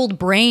 a world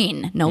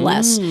brain, no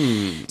less.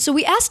 So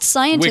we asked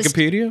scientists...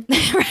 Wikipedia?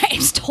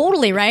 Right,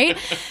 totally right.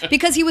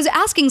 Because he was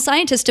asking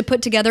scientists to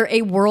put together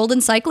a world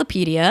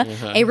encyclopedia,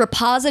 a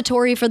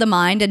repository for the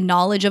mind and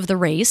knowledge of the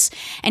race,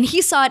 and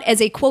he saw it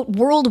as a, quote,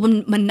 world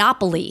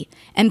monopoly.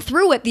 And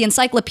through it, the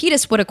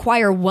encyclopedists would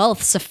acquire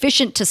wealth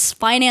sufficient to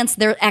finance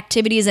their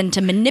activities and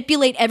to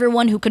manipulate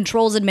everyone who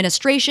controls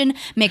administration,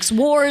 makes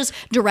wars,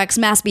 directs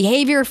mass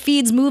behavior,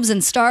 feeds, moves,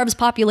 and starves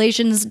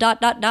populations, ...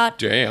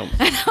 Damn.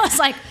 And I was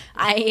like,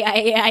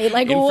 I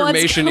like,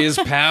 Information what's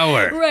is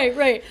power.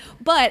 Right.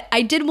 But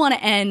I did want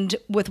to end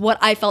with what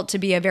I felt to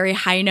be a very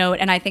high note,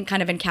 and I think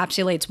kind of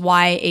encapsulates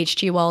why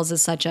H.G. Wells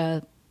is such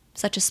a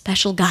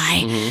special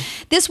guy.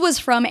 This was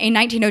from a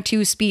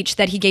 1902 speech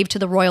that he gave to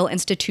the Royal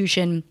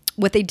Institution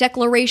with a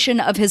declaration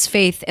of his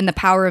faith in the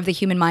power of the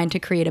human mind to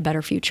create a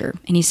better future.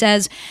 And he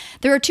says,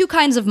 there are two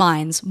kinds of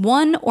minds.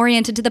 One,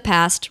 oriented to the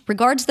past,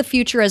 regards the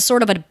future as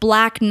sort of a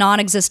black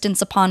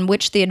non-existence upon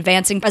which the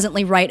advancing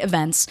presently right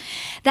events.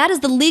 That is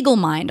the legal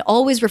mind,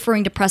 always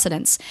referring to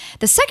precedents.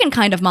 The second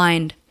kind of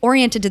mind,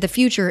 oriented to the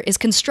future, is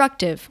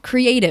constructive,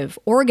 creative,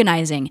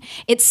 organizing.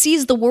 It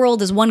sees the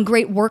world as one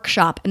great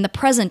workshop and the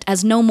present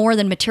as no more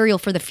than material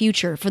for the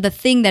future, for the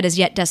thing that is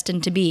yet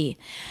destined to be.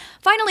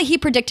 Finally, he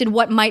predicted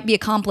what might be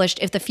accomplished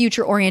if the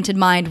future-oriented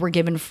mind were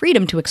given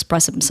freedom to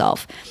express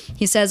himself.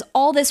 He says,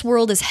 all this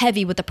world is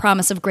heavy with the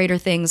promise of greater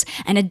things,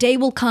 and a day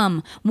will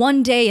come,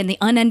 one day in the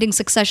unending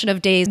succession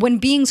of days, when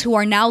beings who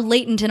are now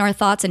latent in our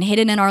thoughts and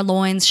hidden in our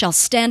loins shall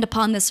stand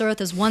upon this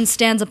earth as one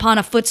stands upon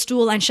a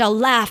footstool and shall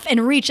laugh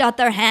and reach out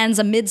their hands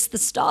amidst the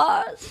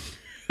stars.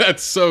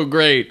 That's so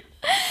great.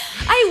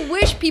 I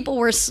wish people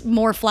were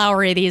more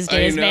flowery these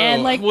days,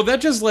 man. Like, well,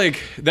 that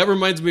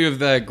reminds me of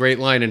that great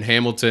line in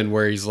Hamilton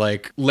where he's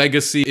like,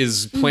 legacy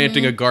is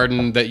planting a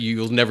garden that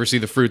you'll never see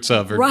the fruits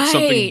of, or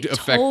something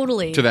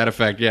to that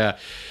effect. Yeah.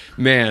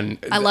 Man,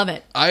 I love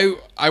it.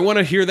 I want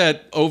to hear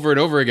that over and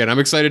over again. I'm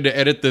excited to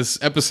edit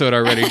this episode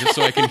already just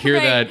so I can hear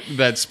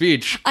that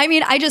speech. I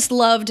mean, I just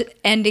loved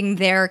ending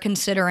there,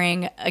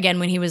 considering, again,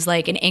 when he was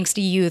like an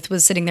angsty youth,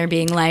 was sitting there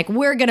being like,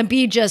 we're going to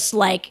be just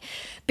like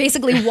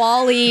basically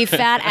Wall-E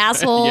fat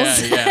assholes,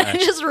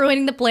 just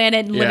ruining the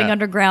planet and living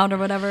underground or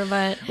whatever.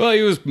 But well,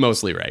 he was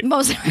mostly right.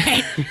 Mostly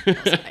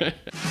right.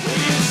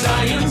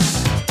 Science.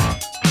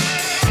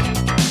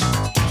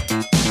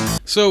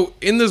 So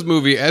in this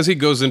movie, as he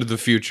goes into the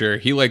future,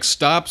 he like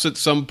stops at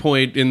some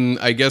point in,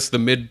 I guess, the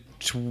mid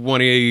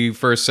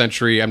 21st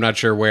century. I'm not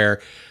sure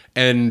where.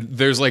 And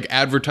there's like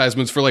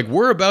advertisements for like,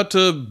 we're about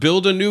to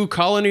build a new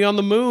colony on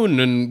the moon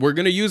and we're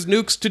going to use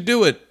nukes to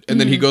do it. And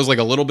then he goes like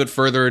a little bit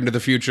further into the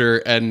future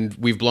and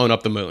we've blown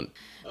up the moon.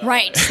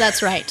 Right.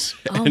 That's right.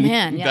 Oh,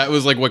 man. Yeah. That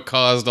was like what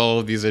caused all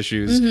of these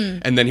issues.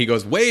 And then he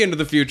goes way into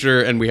the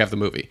future and we have the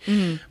movie.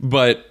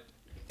 But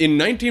in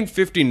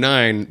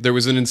 1959, there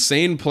was an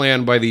insane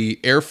plan by the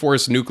Air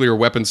Force Nuclear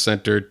Weapons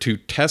Center to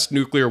test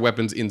nuclear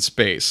weapons in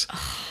space.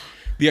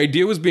 The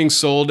idea was being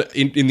sold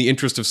in the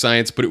interest of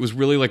science, but it was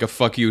really like a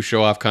fuck you,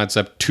 show off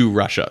concept to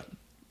Russia.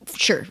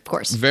 Sure, of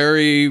course.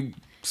 Very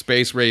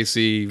space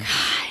racy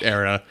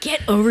era.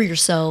 Get over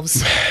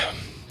yourselves.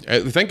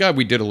 Thank God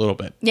we did a little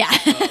bit. Yeah.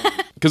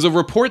 Because a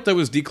report that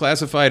was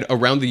declassified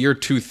around the year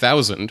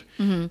 2000,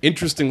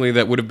 interestingly,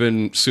 that would have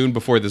been soon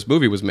before this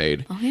movie was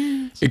made,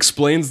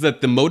 explains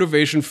that the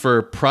motivation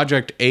for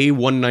Project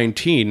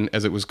A119,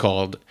 as it was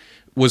called,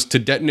 was to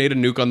detonate a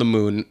nuke on the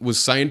moon, was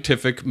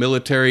scientific,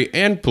 military,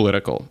 and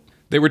political.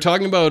 They were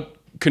talking about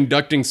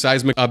conducting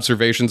seismic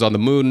observations on the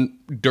moon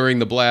during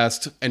the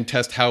blast and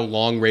test how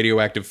long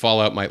radioactive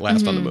fallout might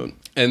last on the moon.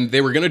 And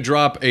they were going to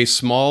drop a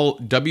small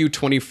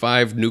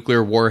W-25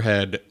 nuclear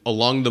warhead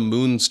along the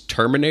moon's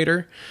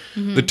terminator.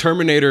 The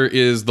terminator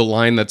is the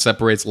line that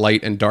separates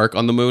light and dark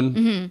on the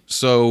moon.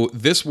 So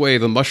this way,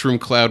 the mushroom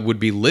cloud would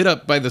be lit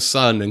up by the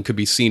sun and could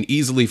be seen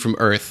easily from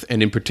Earth.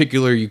 And in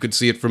particular, you could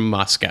see it from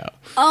Moscow.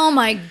 Oh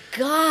my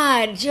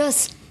God.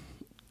 Just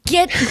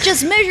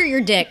measure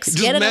your dicks.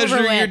 Just Get it measure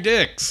over with. your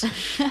dicks.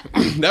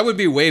 That would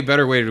be a way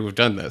better way to have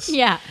done this.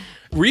 Yeah.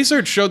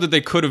 Research showed that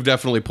they could have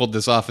definitely pulled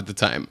this off at the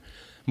time.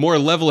 More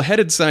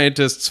level-headed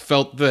scientists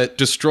felt that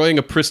destroying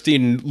a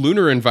pristine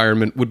lunar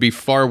environment would be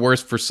far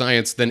worse for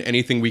science than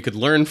anything we could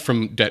learn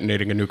from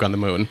detonating a nuke on the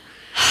moon.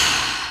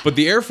 But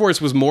the Air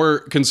Force was more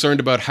concerned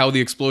about how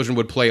the explosion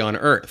would play on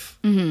Earth.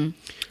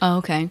 Oh,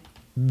 okay.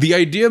 The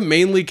idea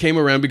mainly came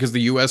around because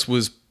the U.S.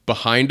 was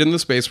behind in the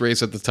space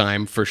race at the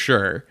time, for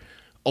sure.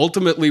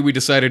 Ultimately, we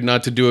decided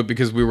not to do it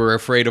because we were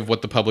afraid of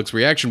what the public's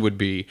reaction would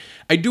be.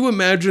 I do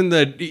imagine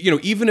that,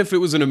 even if it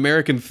was an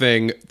American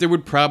thing, there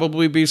would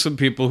probably be some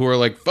people who are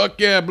like, fuck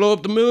yeah, blow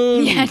up the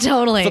moon. Yeah,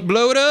 totally.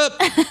 Blow it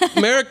up,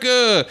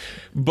 America.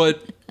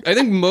 But I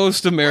think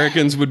most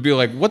Americans would be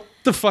like, what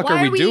the fuck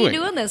Why are we doing? Why are we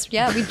doing this?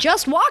 Yeah, we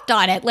just walked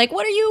on it. Like,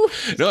 what are you?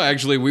 No,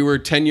 actually, we were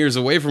 10 years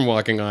away from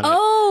walking on it.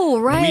 Oh,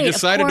 right. We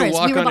decided to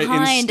walk on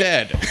it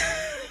instead.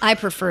 I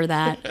prefer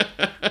that.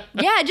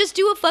 Yeah, just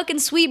do a fucking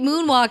sweet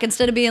moonwalk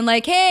instead of being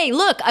like, hey,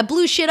 look, I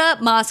blew shit up,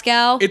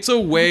 Moscow. It's a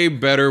way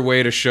better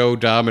way to show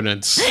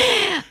dominance.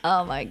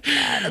 Oh my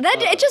God.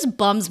 It just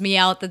bums me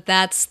out that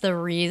that's the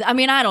reason. I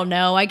mean, I don't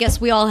know. I guess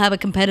we all have a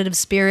competitive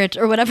spirit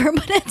or whatever,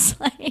 but it's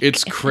like...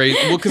 It's crazy.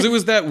 Well, because it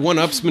was that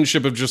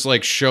one-upsmanship of just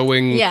like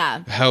showing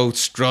how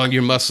strong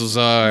your muscles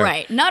are.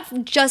 Right.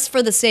 Not just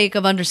for the sake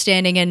of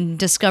understanding and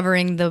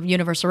discovering the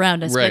universe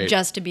around us, but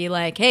just to be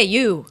like, hey,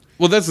 you...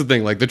 Well, that's the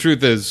thing. Like, the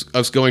truth is,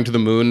 us going to the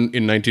moon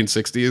in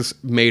 1960s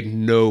made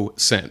no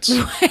sense.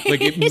 Right?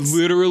 Like, it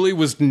literally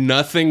was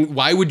nothing.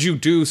 Why would you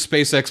do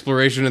space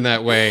exploration in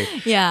that way?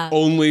 Yeah.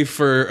 Only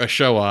for a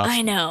show-off.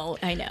 I know.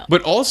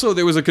 But also,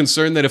 there was a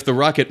concern that if the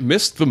rocket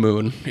missed the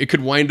moon, it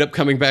could wind up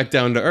coming back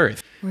down to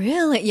Earth.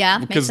 Really? Yeah,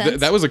 makes Because sense.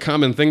 that was a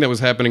common thing that was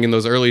happening in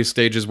those early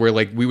stages where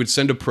like we would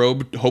send a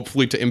probe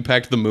hopefully to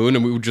impact the moon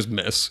and we would just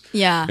miss.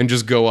 Yeah. And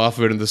just go off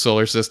of it in the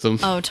solar system.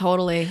 Oh,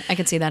 totally. I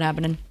could see that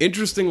happening.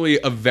 Interestingly,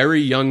 a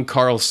very young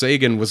Carl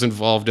Sagan was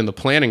involved in the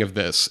planning of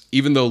this,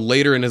 even though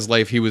later in his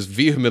life he was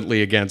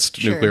vehemently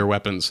against nuclear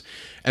weapons.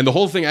 And the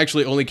whole thing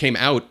actually only came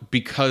out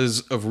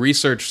because of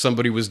research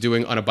somebody was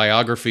doing on a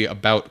biography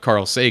about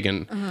Carl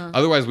Sagan.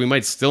 Otherwise, we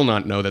might still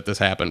not know that this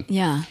happened.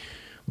 Yeah.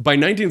 By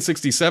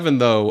 1967,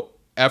 though,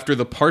 after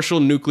the Partial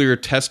Nuclear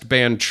Test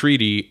Ban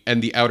Treaty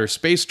and the Outer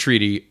Space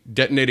Treaty,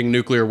 detonating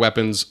nuclear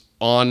weapons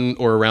on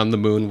or around the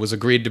moon was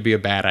agreed to be a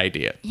bad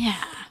idea. Yeah.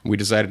 We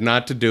decided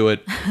not to do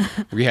it.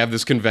 We have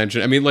this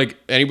convention. I mean, like,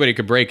 anybody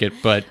could break it,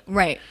 but...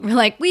 Right. We're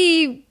like,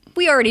 we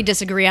already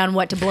disagree on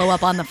what to blow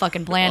up on the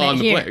fucking planet on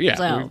the here. planet, yeah.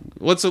 So.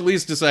 Let's at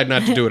least decide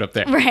not to do it up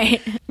there.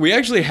 Right. We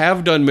actually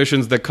have done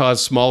missions that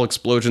cause small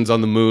explosions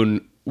on the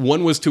moon.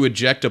 One was to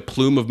eject a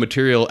plume of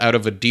material out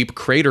of a deep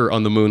crater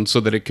on the moon so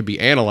that it could be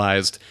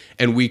analyzed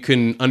and we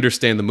can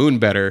understand the moon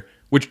better,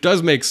 which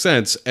does make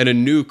sense. And a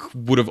nuke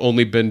would have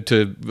only been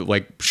to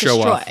like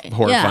show off Destroy.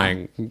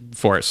 horrifying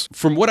force.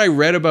 From what I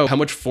read about how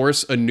much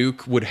force a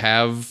nuke would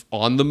have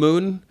on the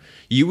moon,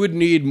 you would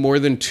need more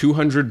than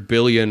 200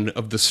 billion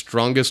of the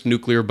strongest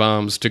nuclear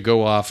bombs to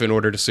go off in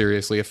order to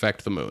seriously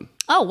affect the moon.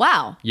 Oh,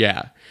 wow.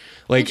 Yeah.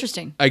 Like,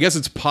 Interesting. I guess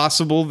it's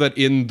possible that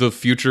in the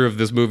future of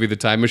this movie, The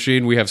Time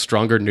Machine, we have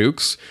stronger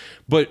nukes.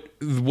 But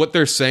what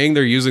they're saying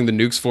they're using the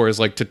nukes for is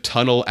like to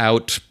tunnel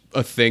out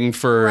a thing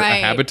for a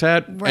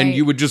habitat. Right. And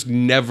you would just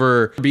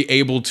never be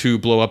able to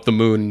blow up the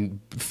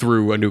moon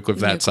through a nuke of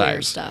that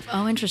Nuclear size. stuff.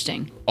 Oh,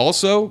 interesting.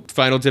 Also,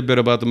 final tidbit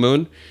about the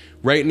moon.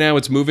 Right now,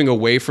 it's moving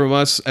away from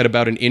us at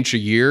about an inch a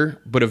year,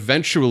 but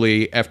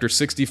eventually, after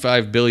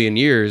 65 billion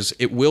years,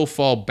 it will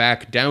fall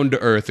back down to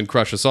Earth and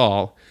crush us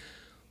all.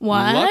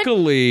 What?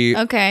 Luckily,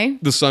 Okay.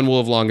 the sun will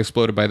have long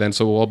exploded by then,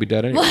 so we'll all be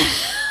dead anyway.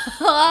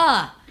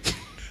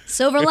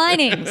 Silver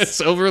linings.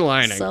 Silver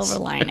linings. Silver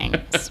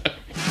linings.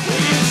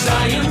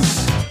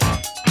 Science.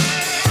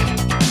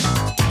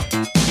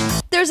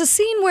 There's a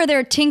scene where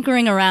they're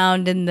tinkering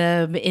around in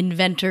the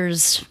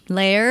inventor's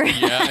lair.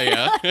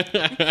 Yeah.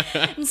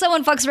 And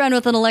someone fucks around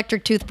with an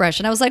electric toothbrush.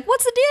 And I was like,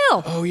 what's the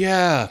deal? Oh,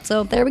 yeah.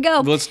 So there we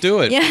go. Let's do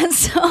it. Yeah,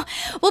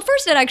 well,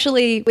 first it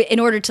actually, in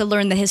order to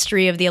learn the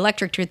history of the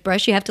electric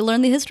toothbrush, you have to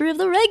learn the history of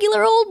the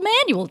regular old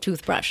manual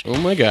toothbrush. Oh,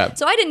 my God.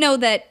 So I didn't know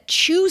that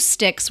chew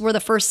sticks were the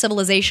first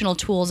civilizational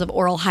tools of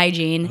oral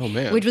hygiene. Oh,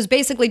 man. Which was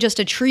basically just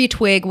a tree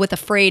twig with a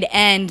frayed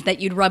end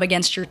that you'd rub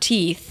against your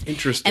teeth.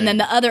 Interesting. And then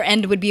the other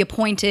end would be a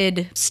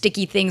pointed,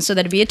 sticky thing so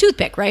that it'd be a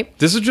toothpick, right?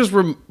 This is just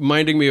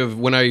reminding me of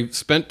when I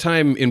spent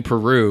time in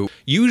Peru.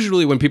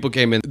 Usually when people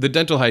came in, the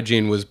dental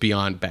hygiene was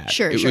beyond bad.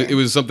 Sure. It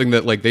was something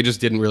that like they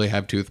just didn't really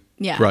have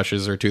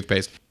toothbrushes or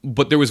toothpaste.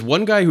 But there was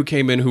one guy who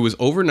came in who was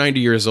over 90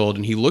 years old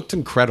and he looked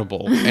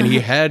incredible. And he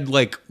had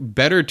like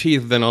better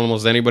teeth than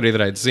almost anybody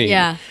that I'd seen.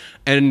 Yeah.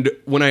 And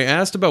when I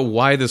asked about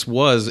why this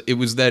was, it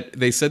was that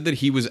they said that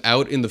he was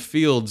out in the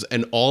fields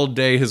and all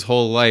day his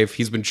whole life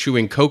he's been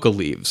chewing coca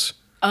leaves.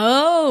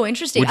 Oh,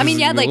 interesting. Which I mean, is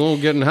yeah, a like little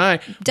getting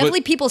high. definitely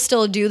but, people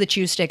still do the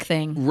chew stick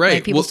thing. right.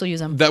 Like, people still use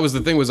them. That was the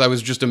thing was I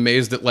was just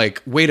amazed at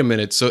like, wait a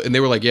minute. So, and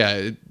they were like,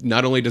 yeah,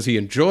 not only does he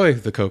enjoy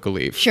the coca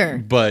leaf, Sure.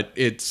 but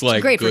it's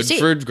like great for his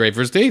teeth. great for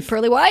his teeth.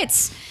 Pearly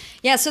whites.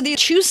 Yeah, so the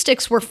chew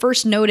sticks were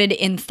first noted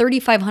in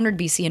 3500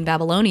 BC in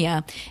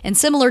Babylonia, and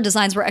similar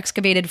designs were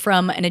excavated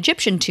from an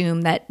Egyptian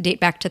tomb that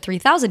date back to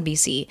 3000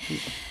 BC.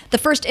 The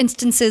first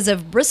instances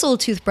of bristle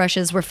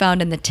toothbrushes were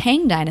found in the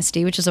Tang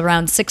Dynasty, which is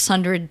around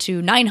 600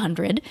 to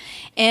 900.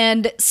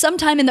 And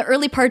sometime in the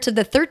early parts of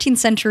the 13th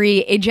century,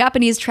 a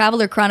Japanese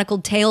traveler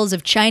chronicled tales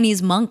of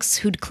Chinese monks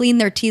who'd clean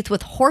their teeth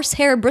with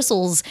horsehair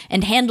bristles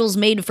and handles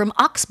made from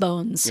ox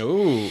bones.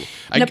 Oh,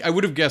 I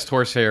would have guessed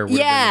horsehair.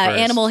 Yeah,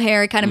 animal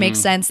hair kind of makes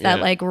sense. That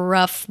yeah. like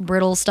rough,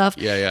 brittle stuff.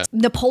 Yeah.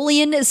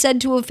 Napoleon is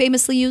said to have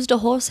famously used a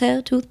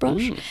horsehair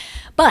toothbrush.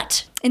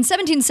 But in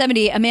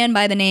 1770, a man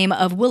by the name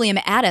of William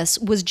Addis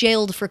was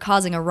jailed for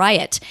causing a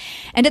riot.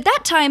 And at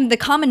that time, the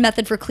common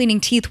method for cleaning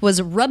teeth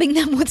was rubbing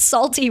them with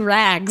salty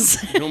rags.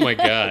 Oh my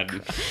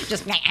God.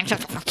 Just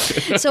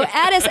so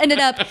Addis ended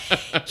up,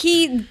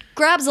 he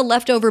grabs a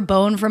leftover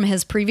bone from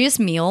his previous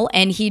meal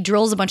and he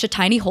drills a bunch of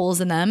tiny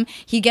holes in them.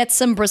 He gets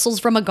some bristles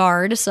from a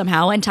guard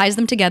somehow and ties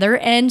them together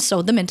and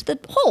sewed them into the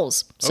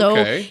holes. So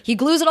Okay. he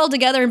glues it all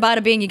together and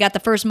bada bing, you got the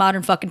first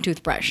modern fucking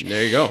toothbrush.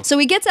 There you go. So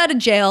he gets out of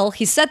jail.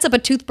 He sets up a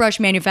toothbrush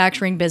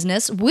manufacturing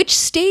business, which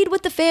stayed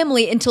with the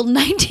family until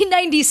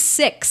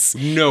 1996.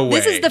 No way.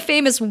 This is the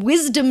famous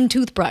Wisdom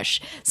toothbrush.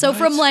 So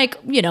from like,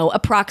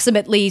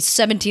 approximately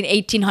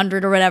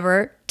 1800 or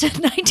whatever to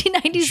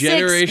 1996.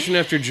 Generation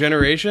after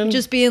generation?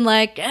 Just being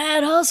like,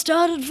 it all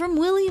started from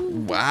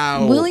William.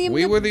 Wow. William,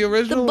 we were the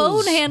originals. The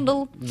bone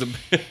handle.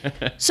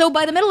 So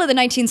by the middle of the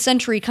 19th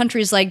century,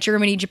 countries like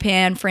Germany,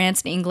 Japan,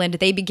 France, and England,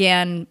 they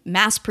began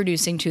mass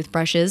producing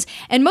toothbrushes.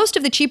 And most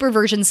of the cheaper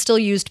versions still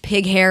used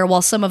pig hair,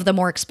 while some of the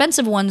more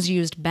expensive ones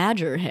used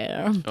badger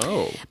hair.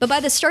 Oh. But by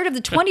the start of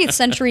the 20th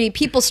century,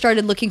 people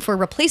started looking for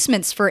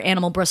replacements for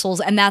animal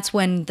bristles, and that's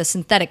when the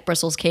synthetic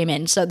bristles came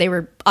in. So they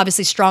were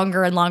obviously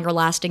stronger and longer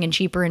lasting and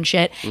cheaper and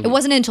shit. It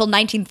wasn't until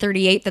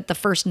 1938 that the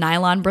first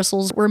nylon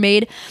bristles were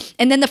made.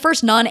 And then the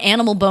first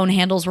non-animal bone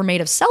handles were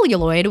made of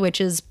celluloid, which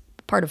is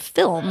part of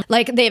film.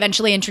 Like, they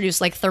eventually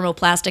introduced like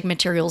thermoplastic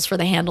materials for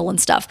the handle and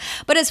stuff.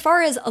 But as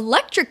far as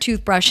electric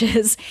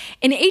toothbrushes,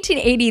 in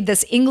 1880,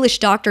 this English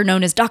doctor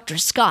known as Dr.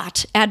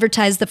 Scott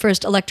advertised the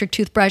first electric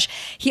toothbrush.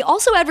 He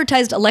also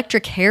advertised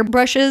electric hair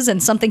brushes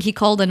and something he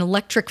called an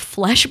electric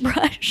flesh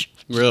brush.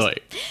 Really?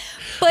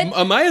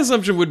 But my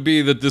assumption would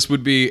be that this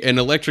would be an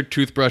electric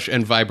toothbrush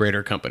and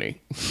vibrator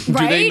company. Do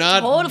right? they not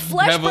Total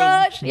flesh have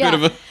brush. a Yeah.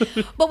 bit of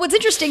a... But what's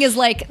interesting is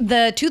like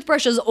the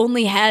toothbrushes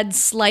only had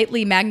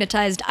slightly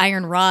magnetized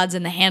iron rods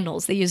in the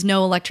handles. They used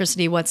no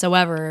electricity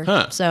whatsoever.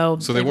 Huh. So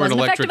they it weren't wasn't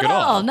electric effective at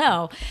all.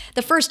 No.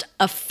 The first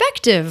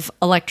effective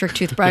electric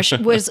toothbrush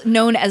was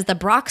known as the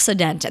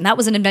Broxident, and that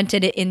was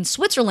invented in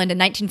Switzerland in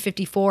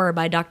 1954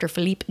 by Dr.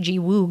 Philippe G.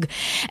 Woog.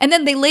 And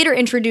then they later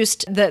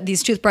introduced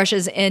these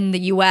toothbrushes in the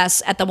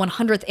U.S. at the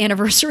 100th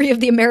anniversary of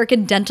the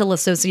American Dental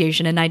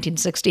Association in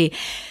 1960.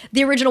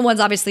 The original ones,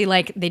 obviously,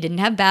 like, they didn't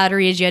have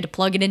batteries. You had to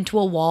plug it into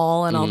a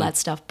wall and all that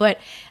stuff. But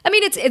I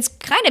mean, it's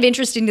kind of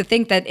interesting to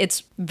think that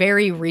it's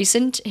very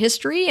recent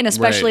history, and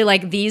especially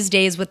Right. like these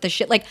days with the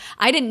shit. Like,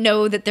 I didn't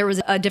know that there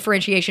was a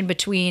differentiation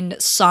between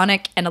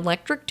sonic and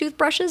electric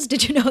toothbrushes.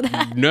 Did you know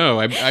that? No,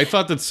 I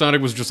thought that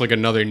Sonic was just like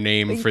another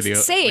name for the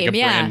Same, like a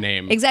yeah. brand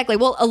name. Exactly.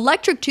 Well,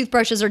 electric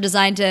toothbrushes are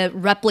designed to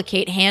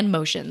replicate hand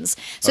motions.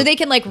 So they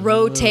can like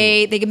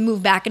rotate, they can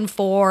move back and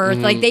forth,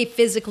 like they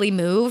physically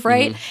move,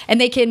 right? And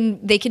they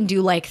can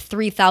do like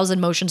 3,000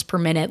 motions per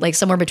minute, like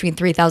somewhere between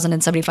 3,000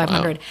 and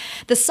 7,500. Wow.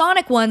 The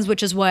sonic ones,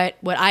 which is what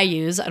I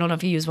use, I don't know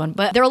if you use one,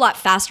 but they're a lot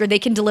faster. They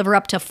can deliver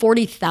up to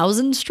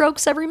 40,000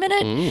 strokes every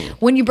minute.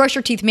 When you brush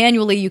your teeth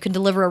manually, you can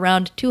deliver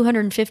around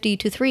 250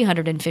 to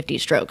 350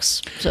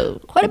 strokes. So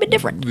quite a bit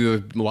different.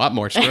 A lot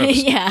more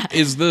strokes. Yeah.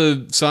 Is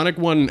the Sonic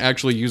one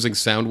actually using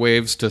sound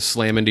waves to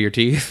slam into your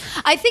teeth?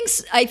 I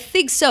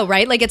think so,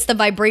 right? Like, it's the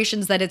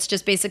vibrations that it's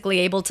just basically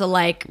able to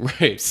like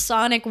Right.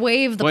 sonic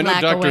wave the Well, I know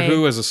plaque Doctor away.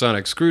 Who has a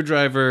sonic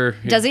screwdriver.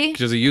 Does he?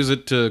 Does he use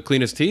it to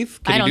clean his teeth?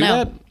 Can I don't he do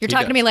know. that? You're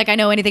talking to me like I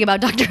know anything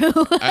about Doctor Who.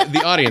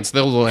 The audience,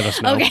 they'll let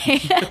us know. Okay.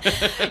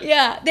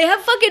 Yeah, they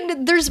have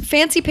there's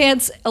fancy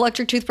pants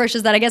electric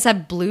toothbrushes that I guess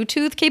have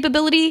Bluetooth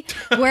capability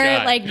where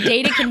God. like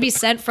data can be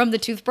sent from the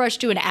toothbrush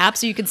to an app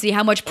so you can see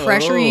how much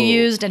pressure you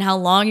used and how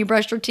long you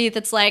brushed your teeth.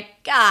 It's like,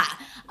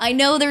 I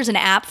know there's an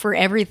app for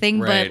everything,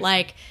 Right. but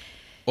like,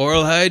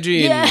 Oral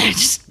hygiene. yeah,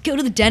 just go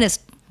to the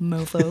dentist,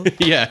 mofo.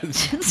 Yeah,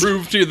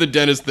 prove to the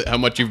dentist how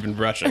much you've been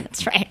brushing.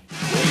 That's right.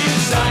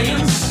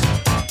 Science.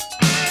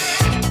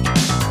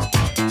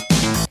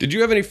 Did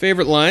you have any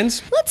favorite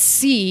lines? Let's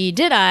see,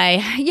 did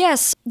I?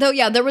 Yes. Though,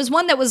 yeah, there was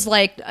one that was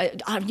like,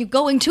 are you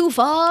going too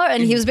far?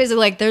 And he was basically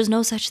like, there's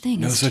no such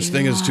thing No as such too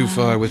thing as too far.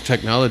 far with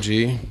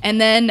technology.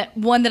 And then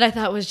one that I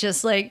thought was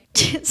just like,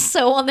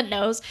 so on the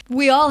nose.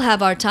 We all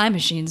have our time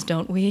machines,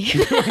 don't we?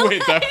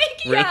 Wait, that,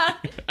 Yeah.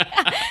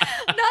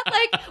 Not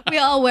like we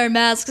all wear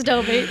masks,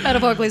 don't we?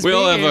 Metaphorically we speaking.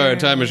 all have our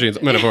time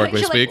machines, metaphorically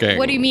You're like, speaking.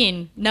 what do you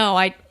mean? No,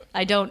 I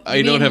don't. I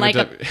You don't mean have a like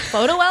a, time-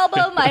 photo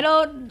album. I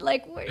don't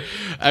like.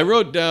 I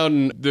wrote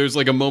down, there's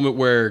like a moment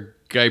where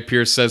Guy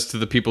Pearce says to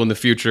the people in the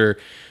future,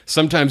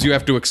 sometimes you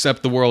have to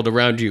accept the world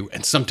around you,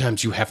 and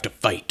sometimes you have to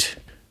fight.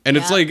 And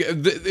it's Yeah. like,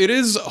 it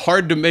is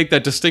hard to make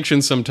that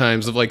distinction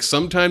sometimes of like,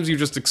 sometimes you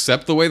just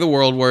accept the way the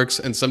world works,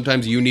 and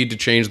sometimes you need to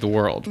change the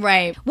world.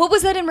 Right. What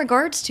was that in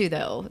regards to,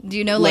 though? Do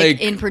you know, like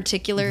in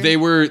particular? They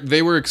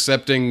were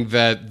accepting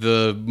that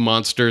the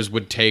monsters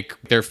would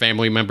take their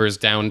family members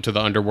down to the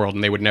underworld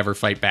and they would never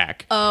fight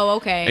back. Oh,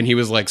 okay. And he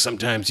was like,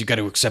 sometimes you got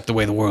to accept the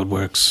way the world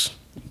works.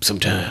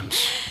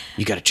 Sometimes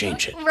you got to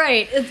change it.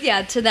 Right.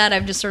 Yeah, to that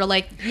I'm just sort of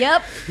like,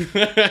 yep.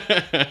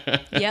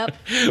 Yep.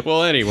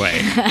 Well, anyway,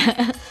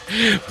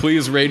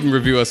 please rate and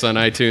review us on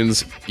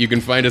iTunes. You can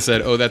find us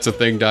at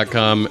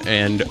ohthat'sathing.com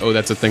and Oh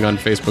That's a Thing on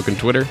Facebook and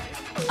Twitter.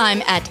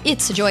 I'm at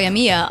It's Joya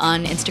Mia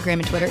on Instagram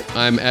and Twitter.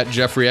 I'm at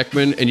Jeffrey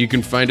Ekman, and you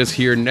can find us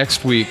here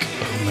next week.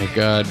 Oh my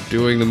God,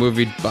 doing the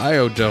movie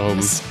Biodome.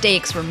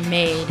 Mistakes were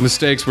made.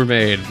 Mistakes were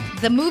made.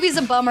 The movie's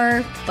a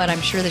bummer, but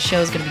I'm sure the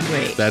show's going to be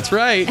great. That's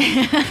right.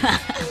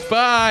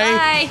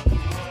 Bye. Bye.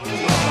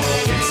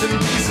 Bits and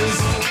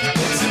pieces,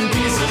 bits and